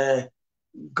 And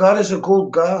God is a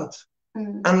good God.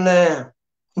 And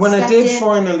when I did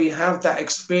finally have that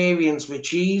experience with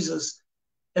Jesus,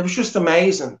 it was just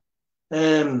amazing.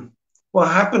 What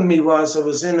happened to me was I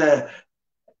was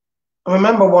I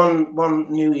remember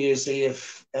one New Year's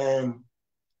Eve,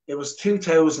 it was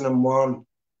 2001,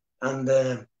 and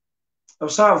I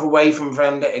was sort of away from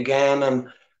Brenda again, and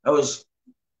I was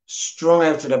strung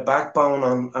out to the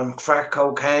backbone on crack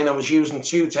cocaine. I was using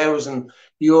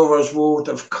 €2,000 worth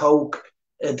of coke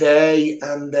a day,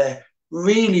 and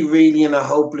really, really in a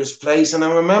hopeless place. And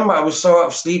I remember I was sort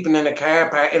of sleeping in a car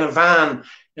park, in a van,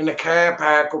 in a car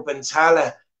park up in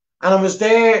Tala. And I was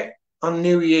there on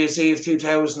New Year's Eve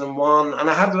 2001, and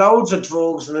I had loads of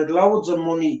drugs and I had loads of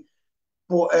money,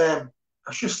 but I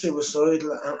was just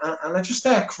suicidal, and I just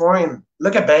started crying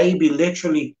like a baby,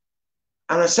 literally.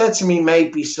 And I said to me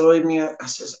mate beside me, I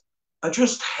says, I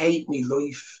just hate me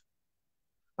life.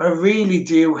 I really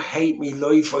do hate me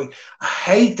life. I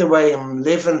hate the way I'm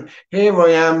living. Here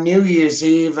I am, New Year's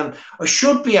Eve, and I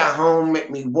should be at home with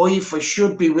my wife. I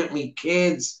should be with my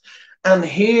kids. And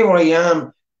here I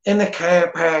am in a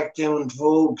car park doing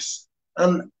drugs.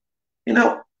 And, you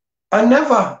know, I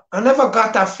never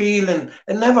got that feeling.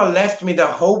 It never left me, the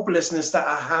hopelessness that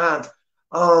I had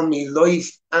all my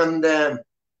life. And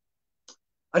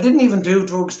I didn't even do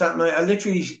drugs that night. I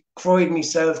literally cried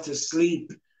myself to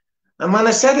sleep. And when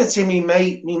I said it to me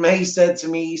mate said to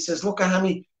me, he says, look,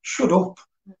 Hammy, shut up.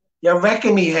 You're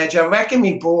wrecking me head, you're wrecking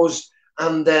me buzz.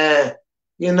 And,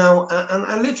 you know, and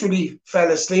I literally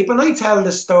fell asleep. And I tell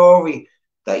the story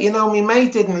that, you know, my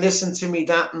mate didn't listen to me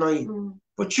that night.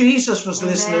 But Jesus was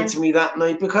listening to me that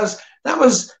night, because that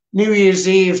was New Year's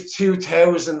Eve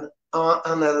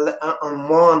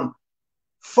 2001.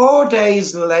 4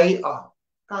 days later,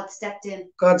 God stepped in.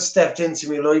 God stepped into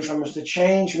my life and must have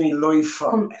changed my life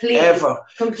forever.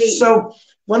 Completely. So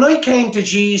when I came to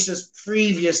Jesus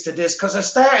previous to this, because I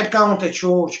started going to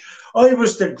church, I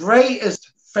was the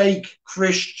greatest fake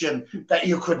Christian that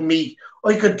you could meet.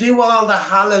 I could do all the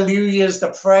hallelujahs, the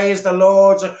praise the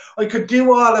Lord. I could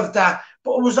do all of that,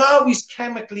 but I was always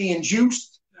chemically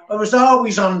induced. I was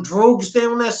always on drugs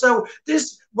doing it. So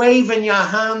this waving your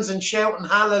hands and shouting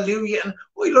hallelujah, and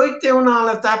I like doing all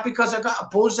of that because I got a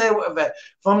buzz out of it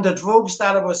from the drugs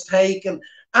that I was taking.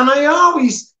 And I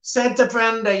always said to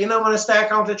Brenda, you know, when I started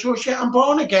going to church, yeah, I'm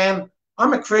born again.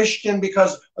 I'm a Christian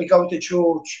because I go to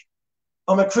church.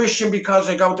 I'm a Christian because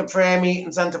I go to prayer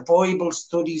meetings and to Bible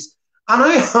studies. And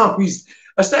I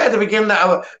started to begin that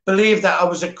I believed that I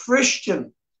was a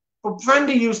Christian. But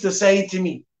Brenda used to say to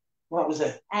me, what was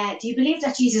it? Do you believe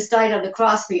that Jesus died on the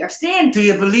cross for your sin? Do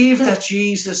you believe that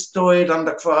Jesus died on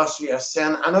the cross for your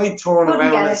sin? And I'd turn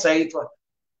around and say to her,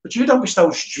 but you don't be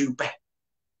so stupid.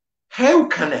 How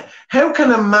can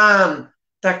a man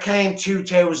that came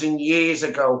 2,000 years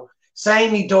ago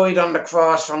saying he died on the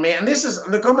cross for me? And this is,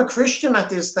 look, I'm a Christian at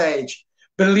this stage,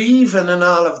 believing in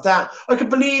all of that. I could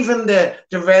believe in the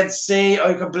Red Sea.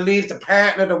 I could believe the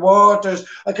parting of the waters.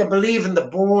 I could believe in the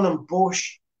burning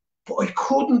bush. But I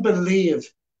couldn't believe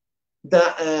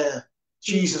that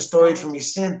Jesus died for my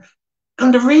sin.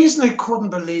 And the reason I couldn't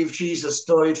believe Jesus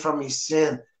died for my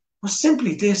sin was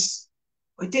simply this.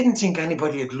 I didn't think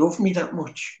anybody would love me that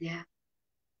much. Yeah.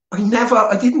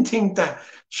 I didn't think that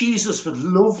Jesus would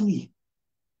love me.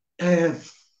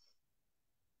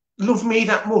 Love me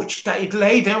that much, that he'd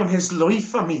lay down his life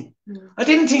for me. I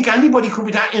didn't think anybody could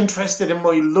be that interested in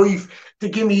my life to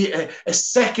give me a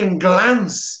second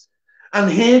glance. And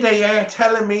here they are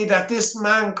telling me that this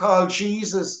man called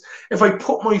Jesus, if I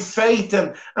put my faith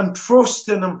in and trust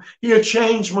in him, he'll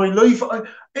change my life.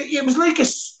 It was like a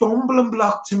stumbling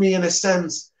block to me in a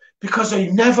sense, because I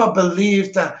never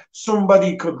believed that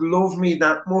somebody could love me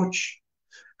that much.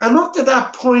 And up to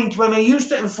that point, when I used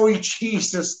to invite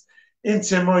Jesus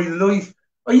into my life,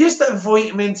 I used to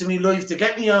invite him into my life to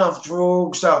get me off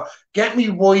drugs, or get me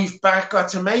wife back, or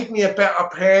to make me a better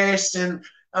person,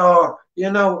 or,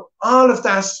 you know, all of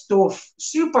that stuff,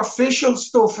 superficial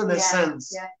stuff in a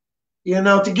sense, you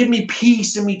know, to give me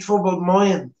peace in my troubled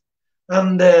mind.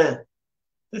 And the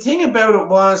thing about it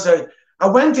was, I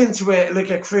went into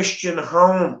a Christian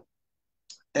home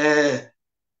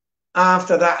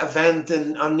after that event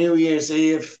on New Year's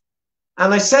Eve.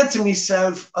 And I said to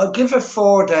myself, I'll give it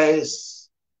 4 days.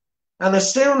 And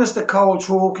as soon as the cold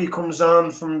turkey comes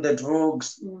on from the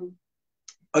drugs,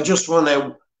 I'll just run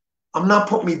out. I'm not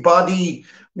putting my body,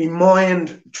 my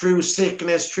mind through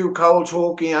sickness, through cold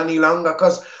turkey any longer,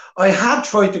 because I had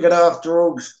tried to get off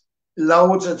drugs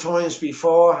loads of times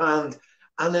beforehand,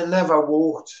 and it never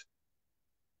worked.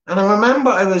 And I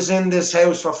remember I was in this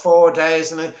house for 4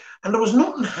 days, and there was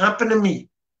nothing happening to me.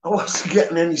 I wasn't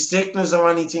getting any sickness or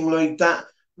anything like that.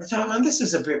 I thought, man, this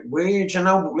is a bit weird, you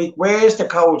know, but like, where's the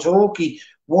cold turkey?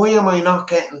 Why am I not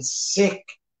getting sick?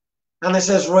 And it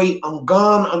says, right, I'm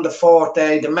gone on the 4th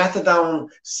day. The methadone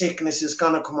sickness is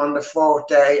going to come on the 4th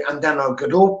day, and then I'll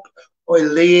get up, I'll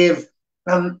leave,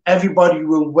 and everybody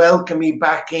will welcome me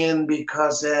back in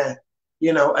because,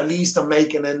 you know, at least I'm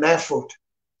making an effort.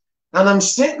 And I'm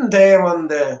sitting there on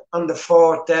the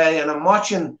fourth day, and I'm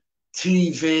watching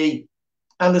TV,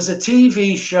 and there's a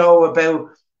TV show about,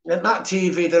 not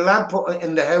TV, the lad put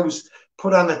in the house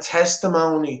put on a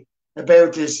testimony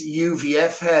about this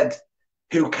UVF head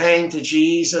who came to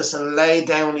Jesus and laid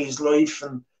down his life.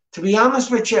 And to be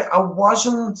honest with you, I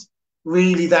wasn't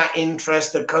really that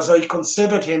interested because I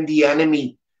considered him the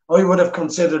enemy. I would have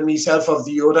considered myself of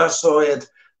the other side.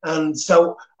 And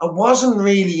so I wasn't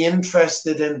really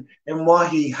interested in what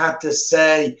he had to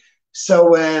say.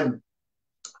 So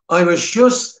I was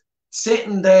just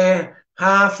sitting there,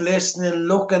 half listening,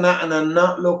 looking at it and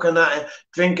not looking at it,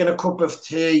 drinking a cup of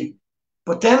tea.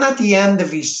 But then at the end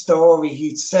of his story,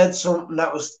 he'd said something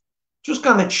that was just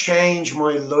going to change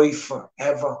my life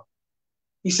forever.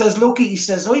 He says, look, he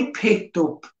says, I picked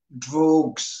up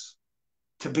drugs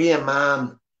to be a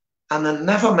man, and it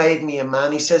never made me a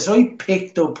man. He says, I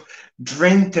picked up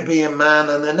drink to be a man,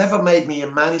 and it never made me a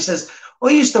man. He says, I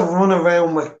used to run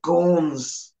around with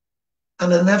guns,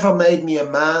 and it never made me a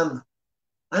man.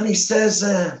 And he says,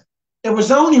 it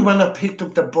was only when I picked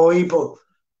up the Bible,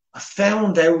 I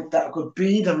found out that I could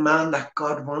be the man that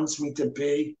God wants me to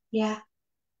be. Yeah.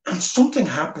 And something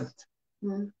happened.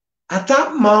 Mm. At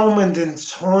that moment in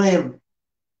time,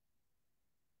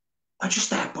 I just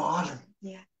started bawling.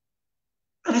 Yeah.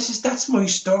 And I says, that's my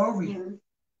story. Mm.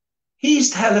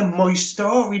 He's telling my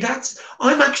story.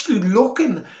 I'm actually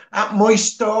looking at my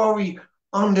story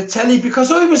on the telly because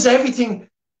I was everything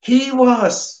he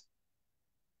was.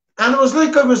 And it was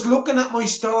like I was looking at my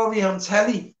story on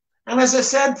telly. And as I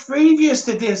said, previous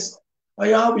to this,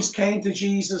 I always came to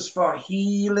Jesus for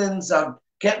healings and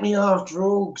get me off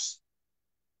drugs.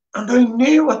 And I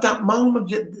knew at that moment,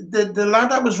 the lad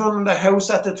that was running the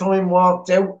house at the time walked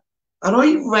out, and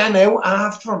I ran out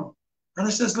after him. And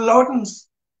I says, Lawrence,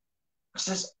 I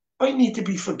says, I need to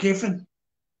be forgiven.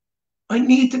 I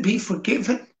need to be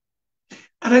forgiven.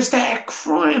 And I started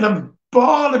crying and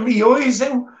bawling my eyes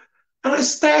out. And I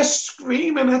started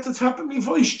screaming at the top of my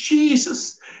voice,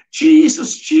 Jesus,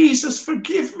 Jesus, Jesus,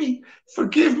 forgive me,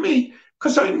 forgive me.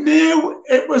 Because I knew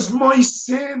it was my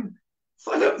sin.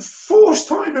 For the first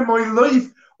time in my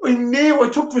life, I knew I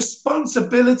took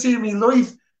responsibility in my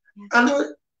life. And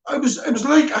it was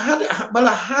like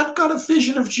I had got a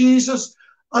vision of Jesus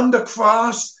on the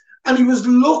cross, and he was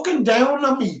looking down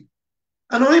on me.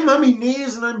 And I'm on my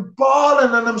knees and I'm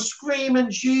bawling and I'm screaming,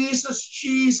 Jesus,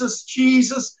 Jesus,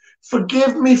 Jesus,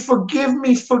 forgive me, forgive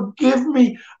me, forgive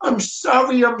me. I'm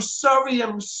sorry, I'm sorry,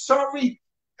 I'm sorry.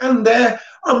 And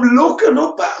I'm looking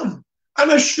up at him.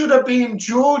 And I should have been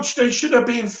judged. I should have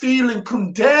been feeling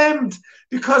condemned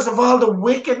because of all the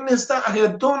wickedness that I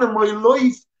had done in my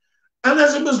life. And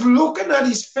as I was looking at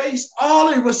his face,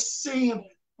 all I was seeing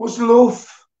was love.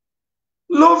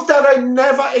 Love that I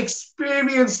never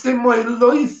experienced in my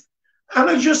life. And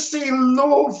I just see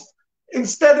love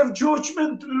instead of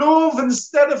judgment, love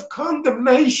instead of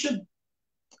condemnation.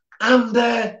 And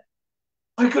I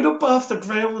got up off the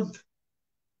ground,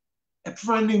 a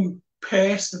brand new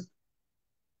person.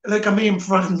 Like, I mean,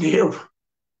 brand new.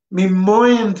 My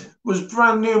mind was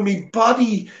brand new. My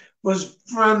body was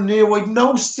brand new. I had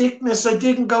no sickness. I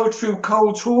didn't go through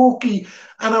cold turkey.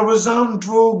 And I was on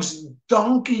drugs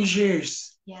donkey's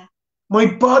years. Yeah. My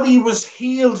body was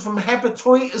healed from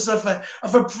hepatitis of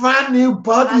a brand new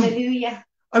body. Hallelujah.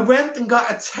 I went and got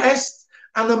a test,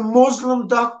 and a Muslim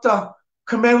doctor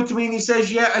came out to me and he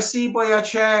says, yeah, I see by your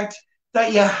chart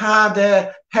that you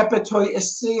had hepatitis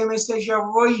C. And I says,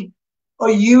 you're right. I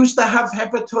used to have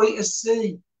hepatitis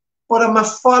C, but I'm a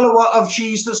follower of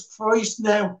Jesus Christ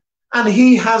now, and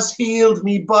he has healed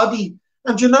me body.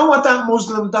 And you know what that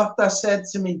Muslim doctor said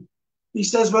to me? He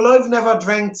says, well, I've never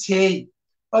drank tea.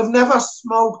 I've never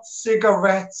smoked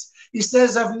cigarettes. He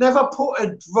says, I've never put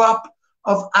a drop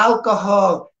of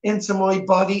alcohol into my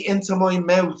body, into my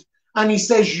mouth. And he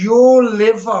says, your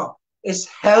liver is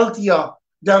healthier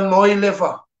than my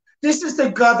liver. This is the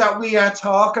God that we are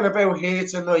talking about here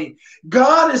tonight.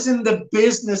 God is in the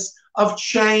business of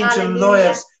changing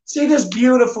lives. See this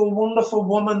beautiful, wonderful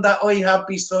woman that I have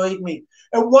beside me.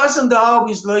 It wasn't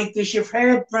always like this. You've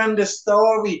heard Brenda's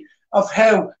story of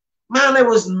how, man, it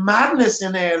was madness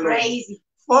in her life. Crazy.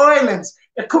 Violence.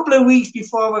 A couple of weeks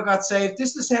before I got saved,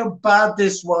 this is how bad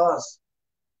this was.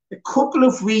 A couple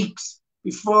of weeks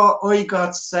before I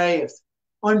got saved,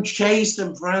 I'm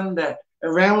chasing Brenda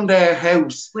around their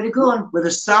house with a gun, with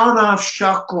a sawn-off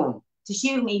shotgun, to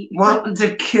shoot me, wanting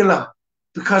to kill her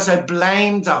because I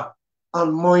blamed her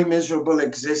on my miserable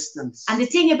existence. And the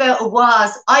thing about it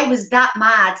was, I was that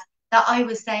mad that I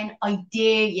was saying, I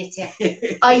dare you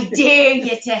to. I dare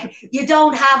you to. You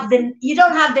don't have the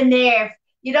nerve.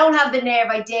 You don't have the nerve,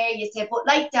 I dare you to. But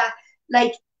like that,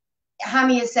 like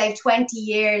Hammy has saved 20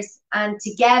 years, and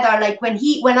together, like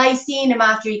when I seen him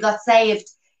after he got saved,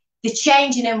 the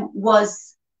change in him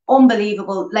was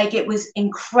unbelievable. Like, it was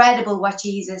incredible what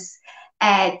Jesus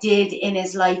did in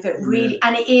his life. It really,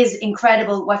 and it is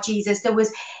incredible what Jesus. There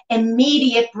was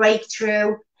immediate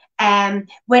breakthrough.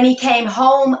 When he came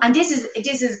home, and this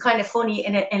is kind of funny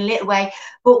in a little way,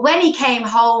 but when he came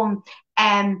home,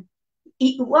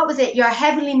 what was it? You're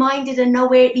heavenly minded and no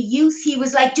earthly use. He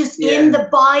was like just in the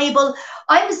Bible.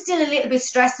 I was still a little bit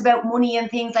stressed about money and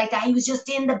things like that. He was just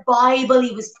in the Bible.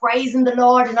 He was praising the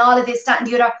Lord and all of this, that, and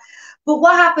the other. But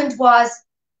what happened was,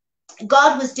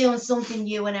 God was doing something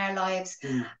new in our lives,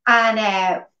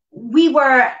 and we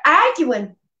were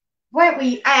arguing, weren't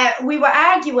we? We were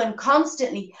arguing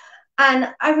constantly.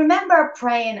 And I remember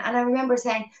praying, and I remember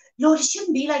saying, Lord, it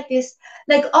shouldn't be like this.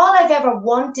 Like, all I've ever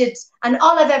wanted and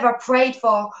all I've ever prayed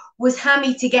for was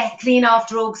Hammy to get clean off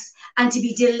drugs and to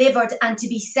be delivered and to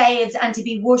be saved and to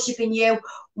be worshiping you.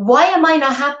 Why am I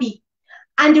not happy?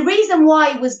 And the reason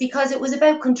why was because it was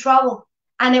about control.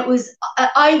 And it was,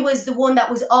 I was the one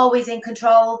that was always in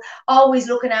control, always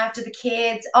looking after the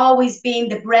kids, always being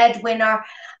the breadwinner.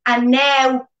 And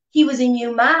now he was a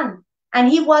new man. And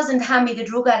he wasn't Hammy the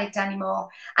drug addict anymore.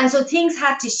 And so things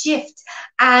had to shift.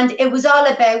 And it was all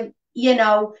about, you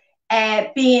know,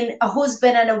 being a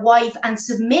husband and a wife and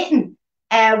submitting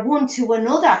one to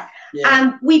another.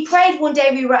 And we prayed one day,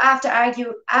 we were after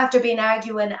being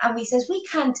arguing, and we says, we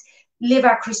can't live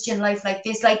our Christian life like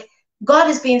this. Like, God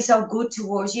has been so good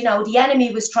to us. You know, the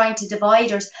enemy was trying to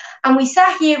divide us. And we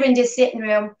sat here in this sitting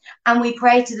room and we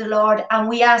prayed to the Lord, and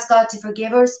we asked God to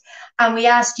forgive us. And we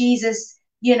asked Jesus,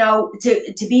 you know,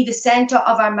 to be the center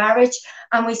of our marriage.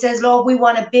 And we says, Lord, we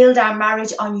want to build our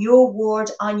marriage on your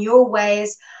word, on your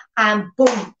ways. And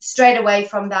boom, straight away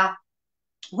from that,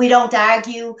 we don't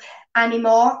argue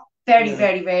anymore. Very,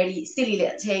 very rarely. Silly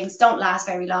little things don't last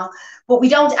very long. But we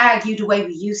don't argue the way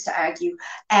we used to argue.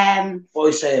 I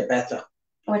say it better.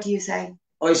 What do you say?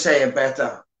 I say it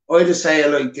better. I just say it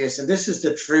like this, and this is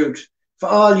the truth. For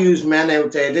all you men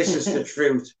out there, this is the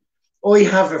truth. I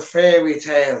have a fairy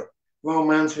tale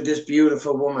romance with this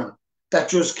beautiful woman that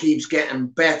just keeps getting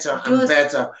better and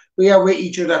better. We are with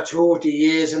each other 30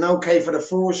 years, and okay, for the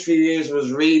first few years it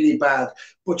was really bad,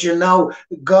 but you know,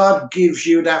 God gives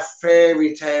you that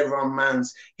fairy tale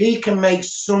romance. He can make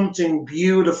something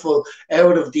beautiful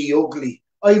out of the ugly.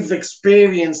 I've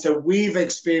experienced it, we've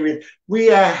experienced.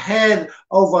 We are head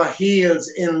over heels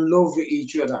in love with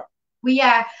each other. We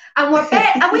are, and we're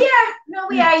and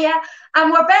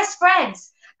we're best friends.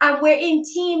 And we're a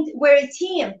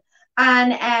team.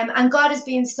 And God has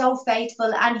been so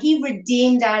faithful, and he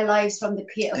redeemed our lives from the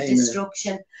pit of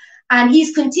destruction. And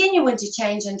he's continuing to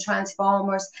change and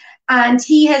transform us. And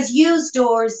he has used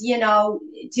us, you know,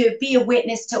 to be a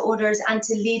witness to others and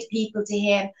to lead people to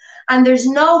him. And there's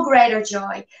no greater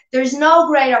joy. There's no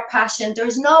greater passion.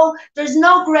 There's no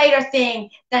greater thing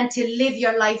than to live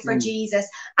your life for Jesus.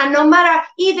 And no matter,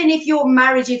 even if your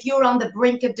marriage, if you're on the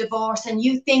brink of divorce and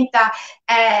you think that,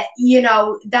 you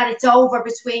know, that it's over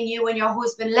between you and your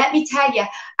husband, let me tell you,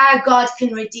 our God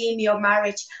can redeem your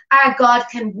marriage. Our God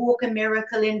can work a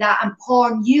miracle in that and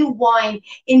pour new wine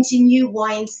into new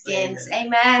wineskins.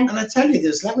 Amen. And I tell you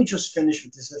this, let me just finish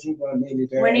with this. I think we're nearly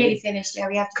there. We're nearly finished. Yeah,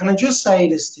 we have to. Can I just say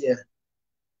this to you?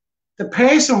 The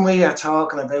person we are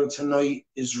talking about tonight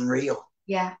is real.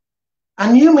 Yeah.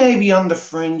 And you may be on the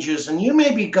fringes, and you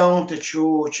may be going to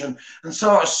church and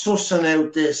sort of sussing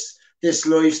out this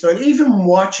lifestyle, even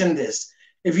watching this.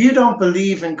 If you don't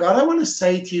believe in God, I want to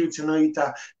say to you tonight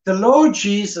that the Lord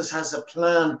Jesus has a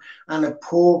plan and a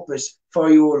purpose for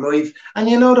your life. And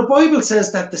you know, the Bible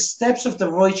says that the steps of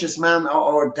the righteous man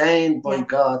are ordained by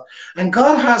God. And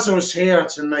God has us here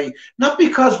tonight, not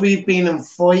because we've been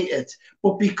invited,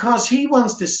 but because he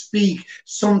wants to speak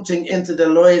something into the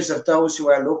lives of those who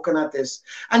are looking at this.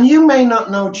 And you may not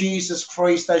know Jesus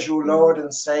Christ as your Lord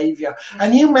and Savior.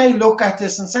 And you may look at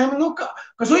this and say, look,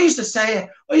 because I used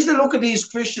to look at these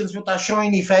Christians with their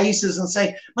shiny faces and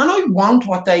say, man, I want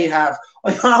what they have.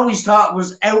 I always thought it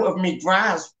was out of my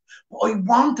grasp.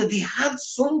 But he had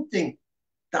something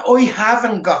that I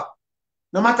haven't got.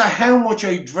 No matter how much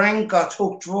I drank or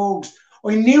took drugs,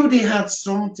 I knew they had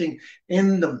something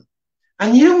in them.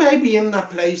 And you may be in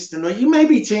that place tonight. You may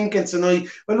be thinking tonight,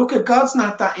 well, look, God's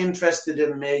not that interested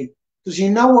in me. Does he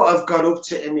know what I've got up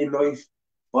to in my life?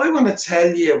 But I want to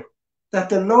tell you that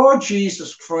the Lord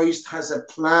Jesus Christ has a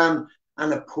plan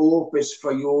and a purpose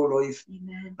for your life.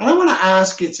 Amen. And I want to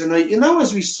ask you tonight, you know,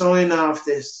 as we sign off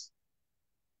this,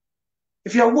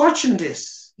 if you're watching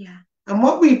this, yeah, and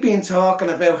what we've been talking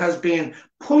about has been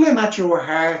pulling at your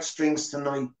heartstrings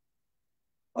tonight,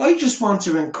 I just want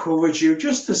to encourage you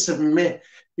just to submit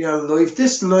your life,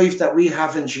 this life that we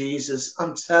have in Jesus.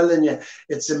 I'm telling you,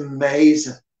 it's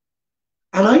amazing.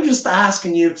 And I'm just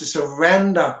asking you to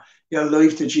surrender your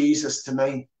life to Jesus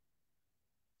tonight.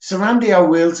 Surrender your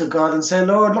will to God and say,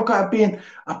 Lord, look, I've been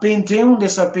doing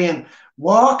this, I've been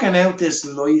walking out this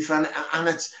life, and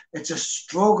it's a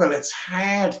struggle, it's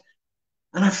hard.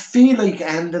 And I feel like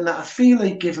ending it. I feel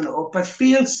like giving up. I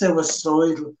feel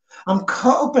suicidal. I'm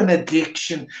caught up in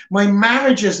addiction. My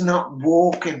marriage is not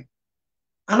working.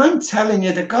 And I'm telling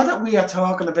you, the God that we are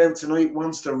talking about tonight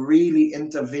wants to really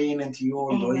intervene into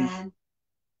your life.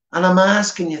 And I'm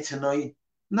asking you tonight,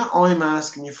 not I'm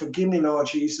asking you, forgive me, Lord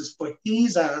Jesus, but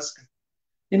he's asking.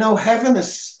 You know, heaven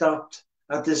is stopped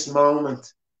at this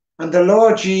moment. And the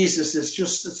Lord Jesus is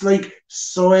just, it's like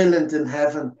silent in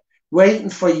heaven, waiting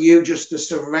for you just to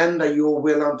surrender your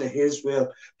will unto his will,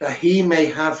 that he may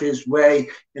have his way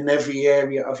in every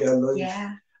area of your life.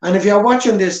 Yeah. And if you're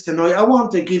watching this tonight, I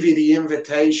want to give you the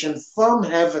invitation from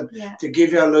heaven to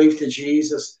give your life to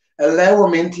Jesus. Allow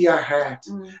him into your heart.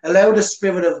 Allow the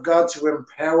Spirit of God to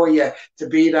empower you to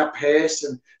be that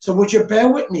person. So would you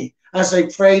bear with me as I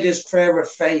pray this prayer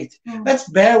of faith? Let's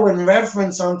bow in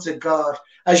reverence unto God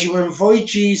as you invite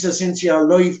Jesus into your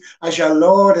life as your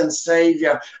Lord and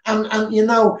Savior. And you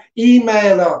know,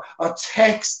 email or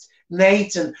text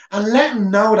Nathan and let him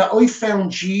know that I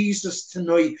found Jesus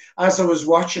tonight as I was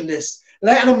watching this.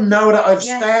 Let him know that I've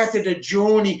started a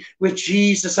journey with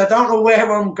Jesus. I don't know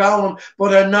where I'm going,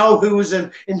 but I know who is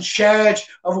in charge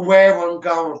of where I'm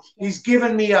going. He's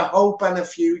given me a hope and a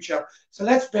future. So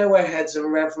let's bow our heads in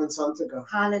reverence unto God.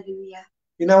 Hallelujah.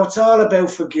 You know, it's all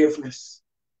about forgiveness.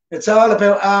 It's all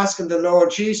about asking the Lord.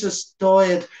 Jesus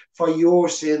died for your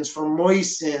sins, for my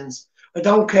sins. I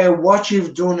don't care what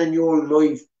you've done in your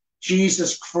life.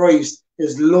 Jesus Christ,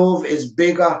 his love is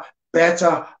bigger,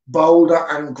 better, bolder,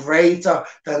 and greater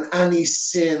than any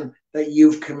sin that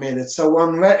you've committed. So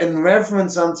in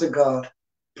reverence unto God,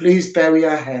 please bow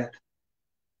your head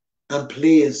and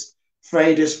please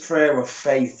pray this prayer of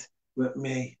faith with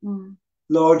me.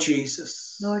 Lord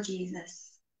Jesus. Lord Jesus.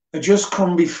 I just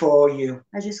come before you.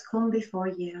 I just come before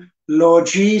you. Lord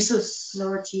Jesus.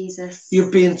 Lord Jesus.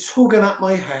 You've been tugging at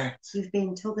my heart. You've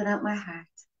been tugging at my heart.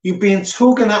 You've been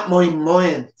tugging at my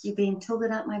mind. You've been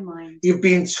tugging at my mind. You've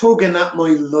been tugging at my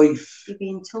life. You've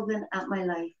been tugging at my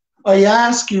life. I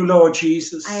ask you, Lord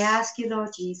Jesus. I ask you, Lord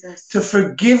Jesus. To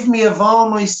forgive me of all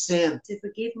my sin. To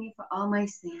forgive me for all my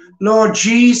sin. Lord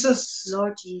Jesus.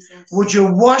 Lord Jesus. Would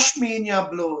you wash me in your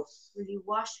blood? Will you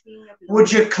wash me in your blood?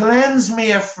 Would you cleanse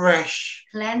me afresh?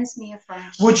 Cleanse me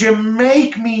afresh. Would you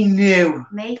make me new?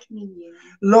 Make me new.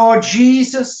 Lord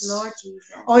Jesus. Lord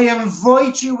Jesus. I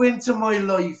invite you into my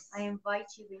life. I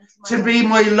invite you into my to life. be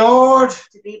my Lord.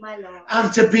 To be my Lord.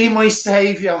 And to be my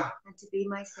Savior. And to be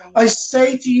my Savior. I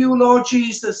say to you, Lord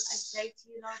Jesus. I say to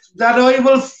you, Lord Jesus. That I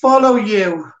will follow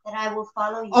you. That I will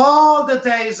follow you. All the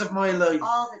days of my life.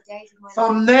 All the days of my life.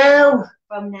 From now.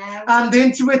 From now. And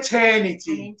into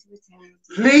eternity. And into eternity.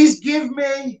 Please give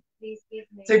me. Please give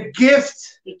me the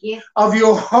gift of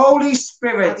your Holy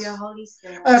Spirit,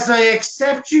 as I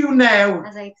accept you now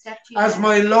as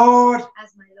my Lord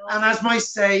and as my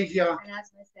Savior.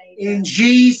 In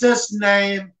Jesus'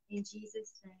 name,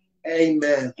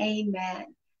 amen.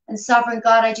 Amen. And Sovereign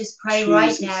God, I just pray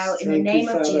right now in the name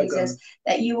of Jesus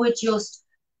that you would just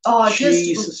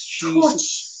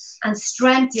touch and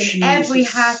strengthen every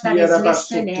heart that is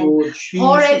listening.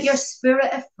 Pour out your Spirit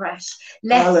afresh.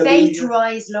 Let faith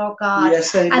rise, Lord God.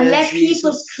 And let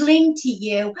people cling to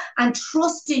you and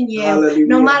trust in you,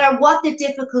 no matter what the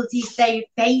difficulties they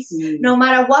face, no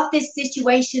matter what the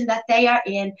situation that they are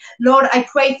in. Lord, I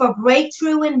pray for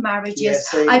breakthrough in marriages.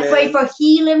 I pray for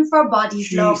healing for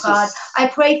bodies, Lord God. I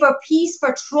pray for peace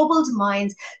for troubled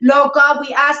minds. Lord God,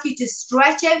 we ask you to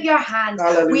stretch out your hand.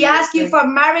 We ask you for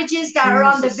marriages that are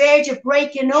on the verge of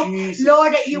breaking up,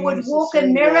 Lord, that you would work a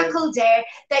miracle there,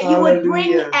 that you would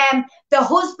bring the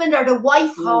husband or the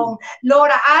wife home.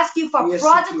 Lord, I ask you for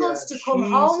prodigals to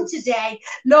come home today.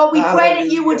 Lord, we pray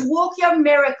that you would work your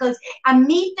miracles and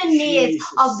meet the needs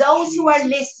of those who are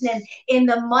listening in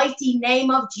the mighty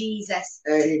name of Jesus.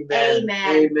 Amen.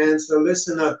 Amen. Amen. So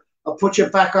listen, I'll put you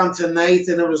back on tonight,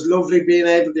 and it was lovely being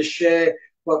able to share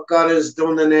what God has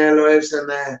done in their lives, and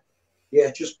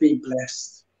just be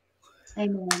blessed.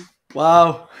 Amen.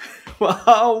 Wow.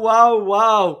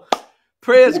 Wow.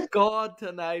 Praise God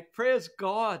tonight. Praise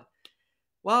God.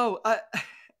 Wow.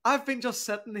 I've been just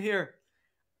sitting here,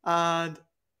 and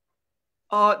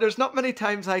there's not many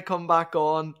times I come back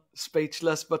on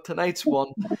speechless, but tonight's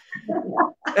one.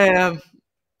 The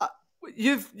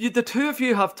two of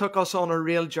you have took us on a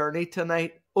real journey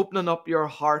tonight, opening up your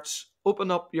hearts,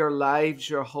 open up your lives,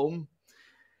 your home.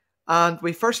 And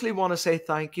we firstly want to say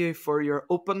thank you for your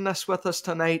openness with us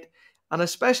tonight, and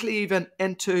especially even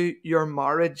into your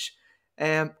marriage,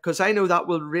 because I know that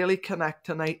will really connect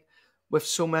tonight with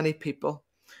so many people.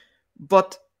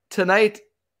 But tonight,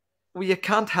 you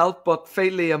can't help but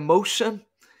feel the emotion.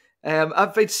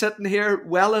 I've been sitting here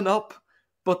welling up,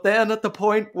 but then at the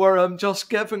point where I'm just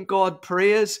giving God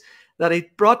praise that He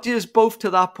brought you both to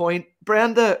that point.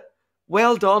 Brenda,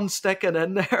 well done sticking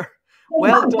in there.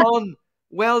 Well done.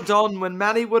 Well done. When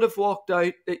many would have walked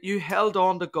out, that you held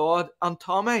on to God. And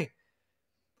Tommy,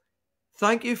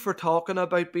 thank you for talking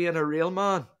about being a real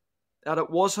man. That it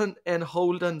wasn't in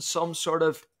holding some sort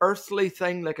of earthly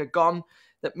thing like a gun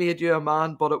that made you a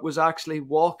man, but it was actually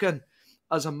walking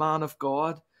as a man of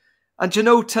God. And you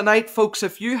know, tonight, folks,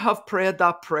 if you have prayed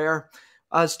that prayer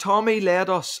as Tommy led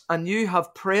us, and you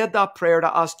have prayed that prayer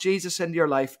to ask Jesus into your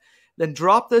life, then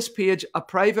drop this page a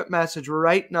private message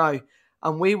right now,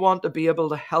 and we want to be able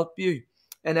to help you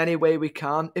in any way we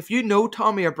can. If you know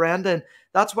Tommy or Brendan,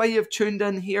 that's why you've tuned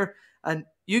in here, and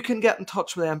you can get in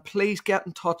touch with them. Please get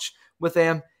in touch with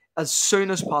them as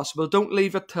soon as possible. Don't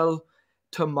leave it till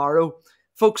tomorrow.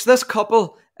 Folks, this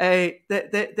couple,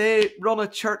 they run a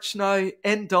church now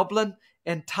in Dublin,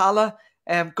 in Tala.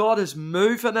 God is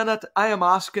moving in it. I am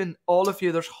asking all of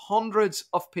you, there's hundreds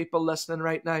of people listening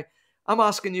right now. I'm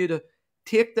asking you to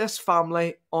take this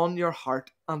family on your heart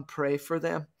and pray for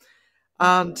them.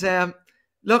 And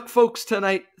look, folks,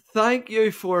 tonight, thank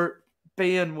you for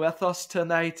being with us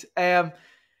tonight.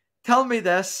 Tell me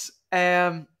this.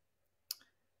 There's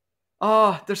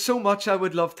so much I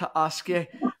would love to ask you,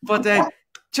 but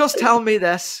just tell me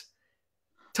this.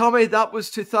 Tommy, that was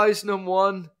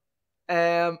 2001.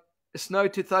 It's now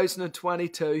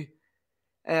 2022.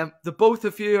 The both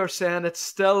of you are saying it's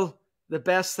still the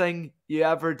best thing you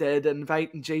ever did,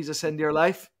 inviting Jesus into your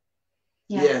life.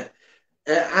 Yeah.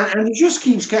 And it just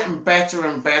keeps getting better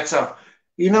and better.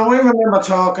 You know, I remember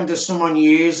talking to someone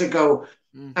years ago,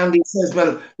 and he says,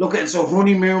 well, look, it's a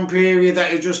honeymoon period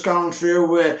that you're just going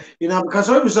through, you know, because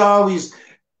I was always,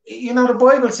 you know, the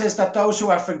Bible says that those who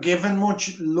are forgiven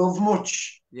much love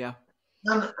much. Yeah.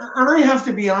 And I have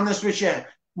to be honest with you,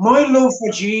 my love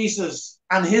for Jesus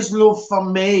and his love for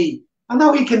me, I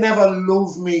know he can never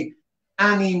love me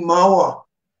anymore,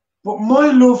 but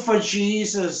my love for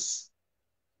Jesus,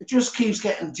 it just keeps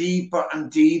getting deeper and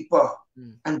deeper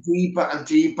and deeper and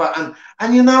deeper.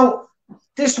 And you know,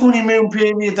 this honeymoon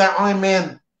period that I'm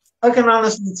in, I can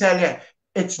honestly tell you,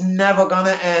 it's never going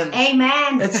to end.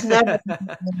 Amen. It's never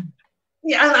gonna end.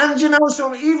 Yeah, and you know,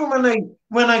 so even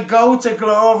when I go to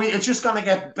glory, it's just going to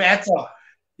get better,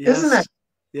 isn't it?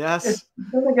 Yes. It's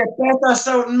going to get better.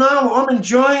 So no, I'm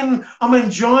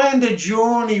enjoying the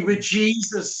journey with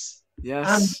Jesus.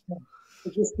 Yes. And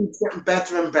it just keeps getting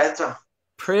better and better.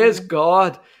 Praise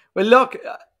God. Well, look,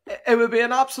 it would be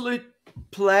an absolute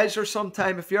pleasure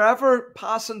sometime. If you're ever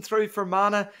passing through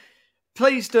Fermanagh,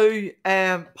 please do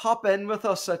pop in with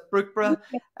us at Brookborough,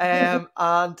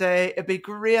 and it'd be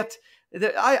great.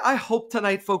 I hope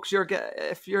tonight, folks,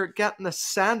 if you're getting a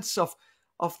sense of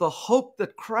the hope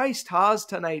that Christ has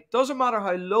tonight. Doesn't matter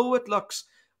how low it looks,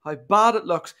 how bad it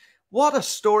looks. What a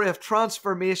story of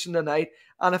transformation tonight.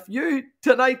 And if you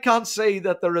tonight can't see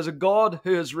that there is a God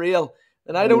who is real,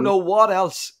 then I don't know what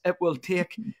else it will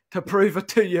take to prove it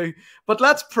to you. But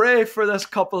let's pray for this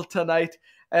couple tonight.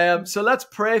 So let's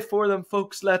pray for them,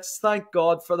 folks. Let's thank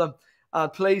God for them.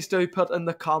 And please do put in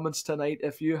the comments tonight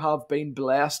if you have been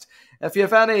blessed. If you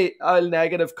have any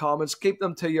negative comments, keep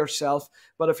them to yourself.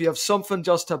 But if you have something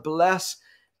just to bless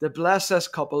this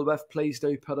couple with, please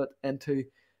do put it into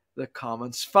the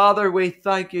comments. Father, we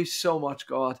thank you so much,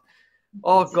 God.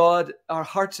 Oh, God, our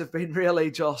hearts have been really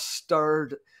just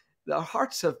stirred. Our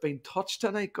hearts have been touched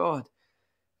tonight, God,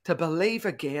 to believe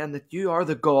again that you are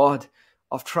the God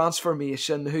of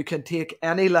transformation who can take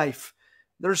any life.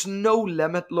 There's no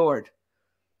limit, Lord,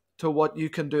 to what you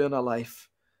can do in a life.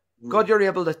 God, you're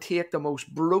able to take the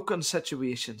most broken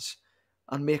situations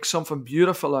and make something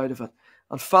beautiful out of it.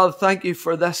 And Father, thank you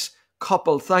for this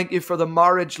couple. Thank you for the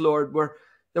marriage, Lord, where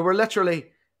they were literally,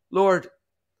 Lord,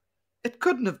 it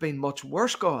couldn't have been much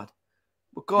worse, God.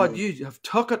 But God, you have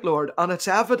took it, Lord, and it's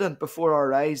evident before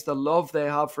our eyes, the love they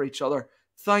have for each other.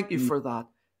 Thank you for that.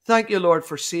 Thank you, Lord,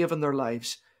 for saving their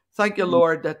lives. Thank you,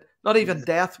 Lord, that not even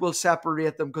death will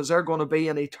separate them, because they're going to be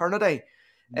in eternity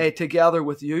together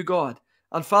with you, God.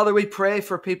 And Father, we pray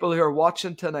for people who are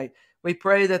watching tonight. We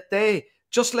pray that they,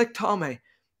 just like Tommy,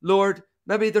 Lord,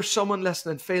 maybe there's someone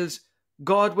listening feels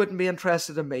God wouldn't be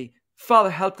interested in me. Father,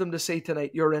 help them to see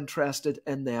tonight you're interested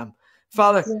in them.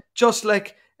 Father, just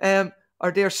like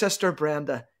our dear sister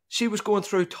Brenda, she was going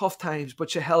through tough times, but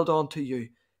she held on to you.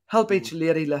 Help each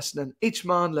lady listening, each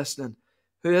man listening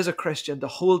who is a Christian to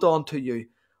hold on to you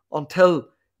until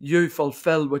you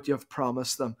fulfill what you've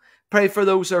promised them. Pray for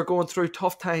those that are going through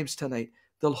tough times tonight.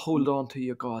 They'll hold on to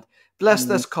you, God. Bless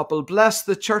this couple. Bless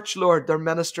the church, Lord, they're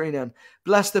ministering in.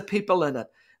 Bless the people in it.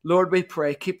 Lord, we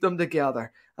pray, keep them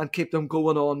together and keep them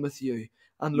going on with you.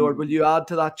 And Lord, will you add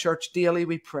to that church daily,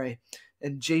 we pray.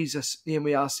 In Jesus' name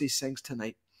we ask these things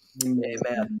tonight.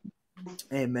 Amen.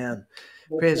 Amen.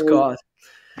 Praise God.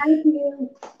 Thank you.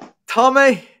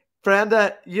 Tommy,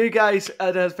 Brenda, you guys,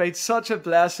 it has been such a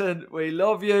blessing. We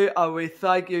love you and we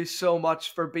thank you so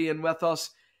much for being with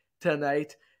us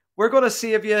tonight. We're going to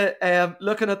save you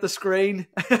looking at the screen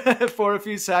for a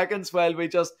few seconds while we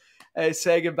just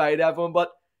say goodbye to everyone.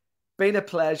 But been a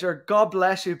pleasure. God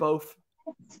bless you both.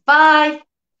 Bye.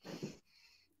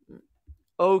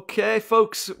 Okay,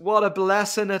 folks, what a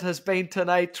blessing it has been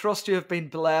tonight. Trust you have been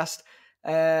blessed.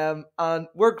 And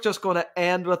we're just going to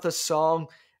end with a song,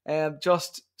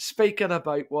 just speaking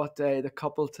about what the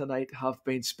couple tonight have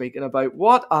been speaking about.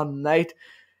 What a night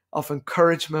of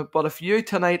encouragement. But if you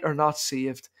tonight are not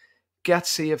saved, get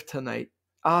saved tonight.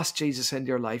 Ask Jesus into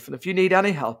your life. And if you need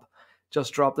any help,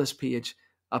 just drop this page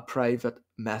a private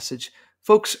message.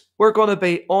 Folks, we're going to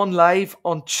be on live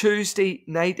on Tuesday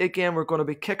night again. We're going to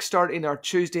be kickstarting our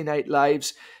Tuesday night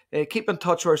lives. Keep in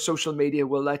touch with our social media.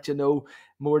 We'll let you know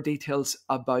more details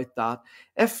about that.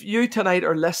 If you tonight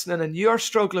are listening and you're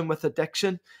struggling with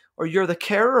addiction, or you're the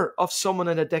carer of someone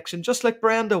in addiction, just like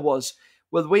Brenda was,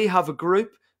 well, we have a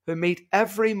group who meet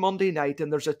every Monday night,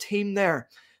 and there's a team there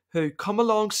who come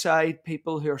alongside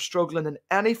people who are struggling in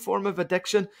any form of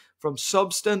addiction, from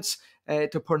substance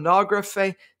to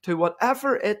pornography to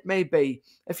whatever it may be.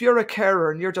 If you're a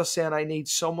carer and you're just saying, I need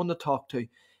someone to talk to,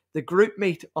 the group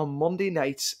meet on Monday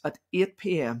nights at 8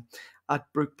 p.m. at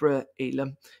Brookborough,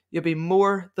 Elam. You'll be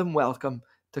more than welcome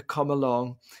to come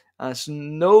along. There's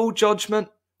no judgment.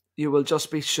 You will just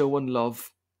be showing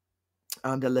love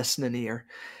and a listening ear.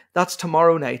 That's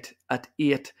tomorrow night at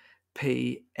 8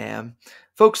 p.m.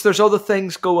 Folks, there's other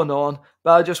things going on,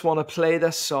 but I just want to play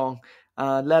this song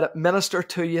and let it minister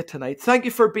to you tonight. Thank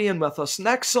you for being with us.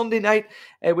 Next Sunday night,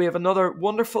 we have another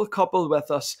wonderful couple with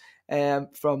us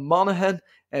from Monaghan,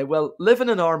 living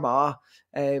in Armagh,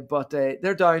 but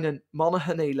they're down in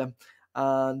Monaghan, Elam,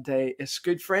 and it's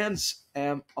good friends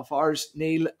of ours,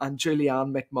 Neil and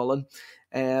Julianne McMullen.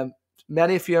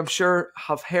 Many of you, I'm sure,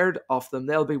 have heard of them.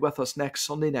 They'll be with us next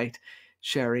Sunday night,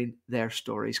 sharing their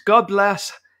stories. God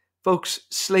bless. Folks,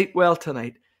 sleep well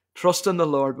tonight. Trust in the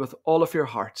Lord with all of your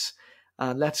hearts.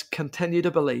 And let's continue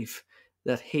to believe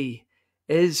that He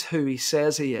is who He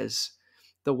says He is,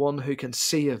 the one who can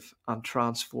save and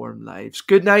transform lives.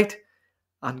 Good night,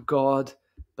 and God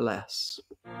bless.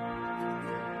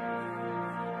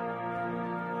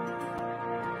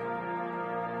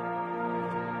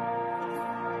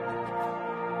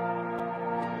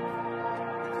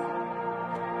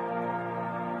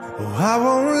 Oh, I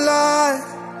won't lie,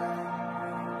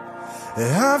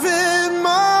 having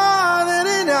more than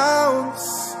an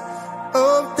ounce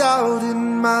of doubt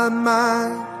in my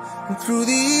mind, and through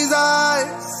these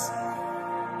eyes,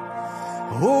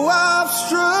 oh, I've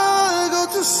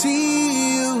struggled to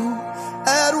see you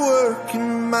at work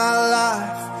in my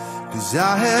life, 'cause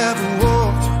I have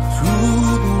walked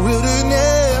through the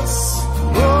wilderness.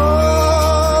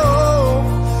 Oh,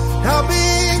 I've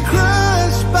been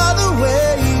crushed by the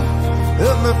weight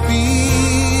of my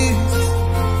feet,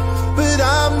 but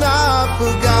I'm not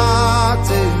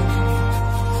forgotten,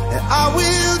 and I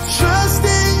will trust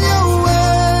in your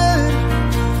word,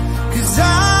 'cause I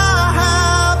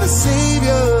have a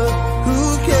Savior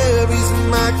who carries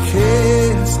my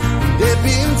cares. There've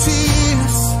been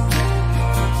tears,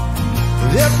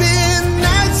 there've been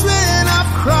nights when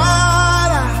I've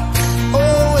cried out,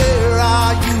 oh, where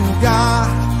are you, God?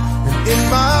 And in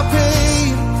my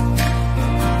pain,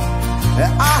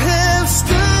 I have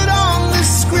stood on the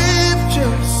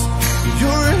scriptures. You're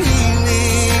a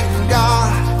healing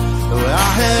God.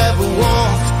 I have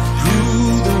walked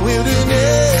through the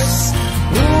wilderness.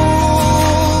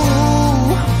 Ooh,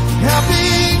 I've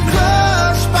been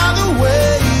crushed by the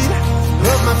weight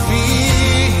of my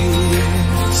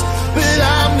fears, but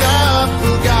I'm not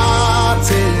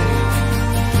forgotten.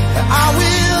 I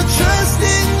will trust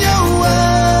in your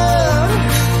word,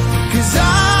 'cause I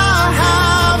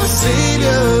have a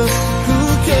Savior who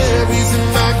carries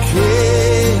my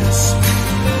cares.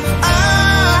 I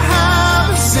have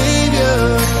a Savior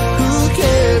who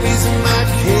carries my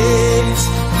cares.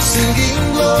 I'm singing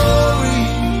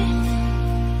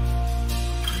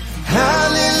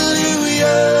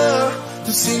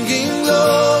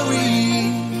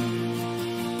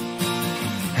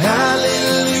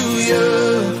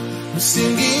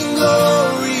singing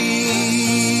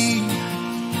glory,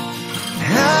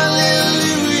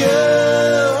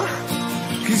 hallelujah,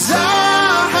 'cause I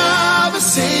have a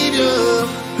Savior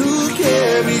who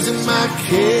carries my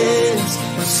cares.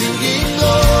 I'm singing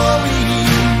glory,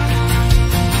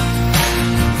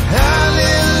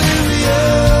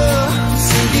 hallelujah,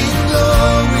 singing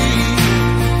glory,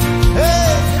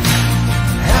 hey,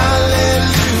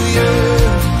 hallelujah,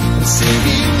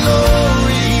 singing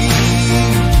glory,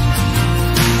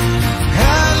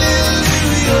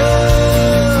 hallelujah,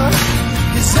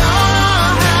 'cause I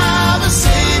have a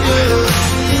Savior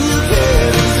who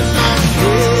carries my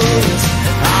cares.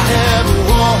 I have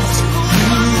walked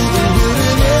through the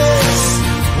wilderness,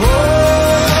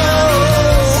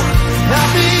 oh,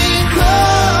 I've been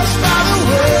crushed by the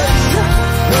weight of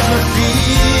my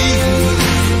feet,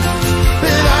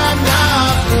 but I'm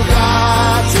not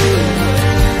forgotten.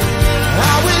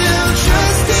 I will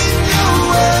trust in your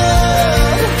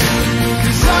word,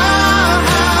 'cause I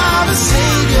have a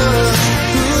Savior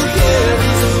who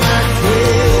carries my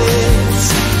cares.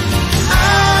 I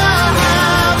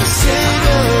have a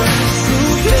Savior who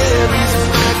carries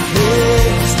my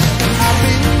cares.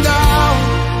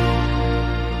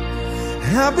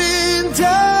 I've been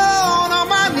down on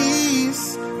my knees,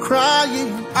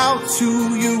 crying out to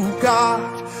you,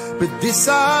 God, but this I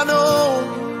know.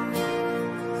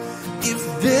 If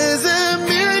there's a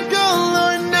miracle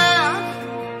or not,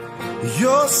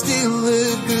 you're still a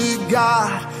good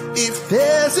God. If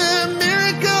there's a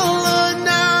miracle or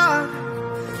not,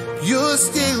 you're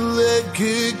still a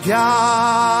good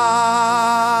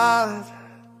God.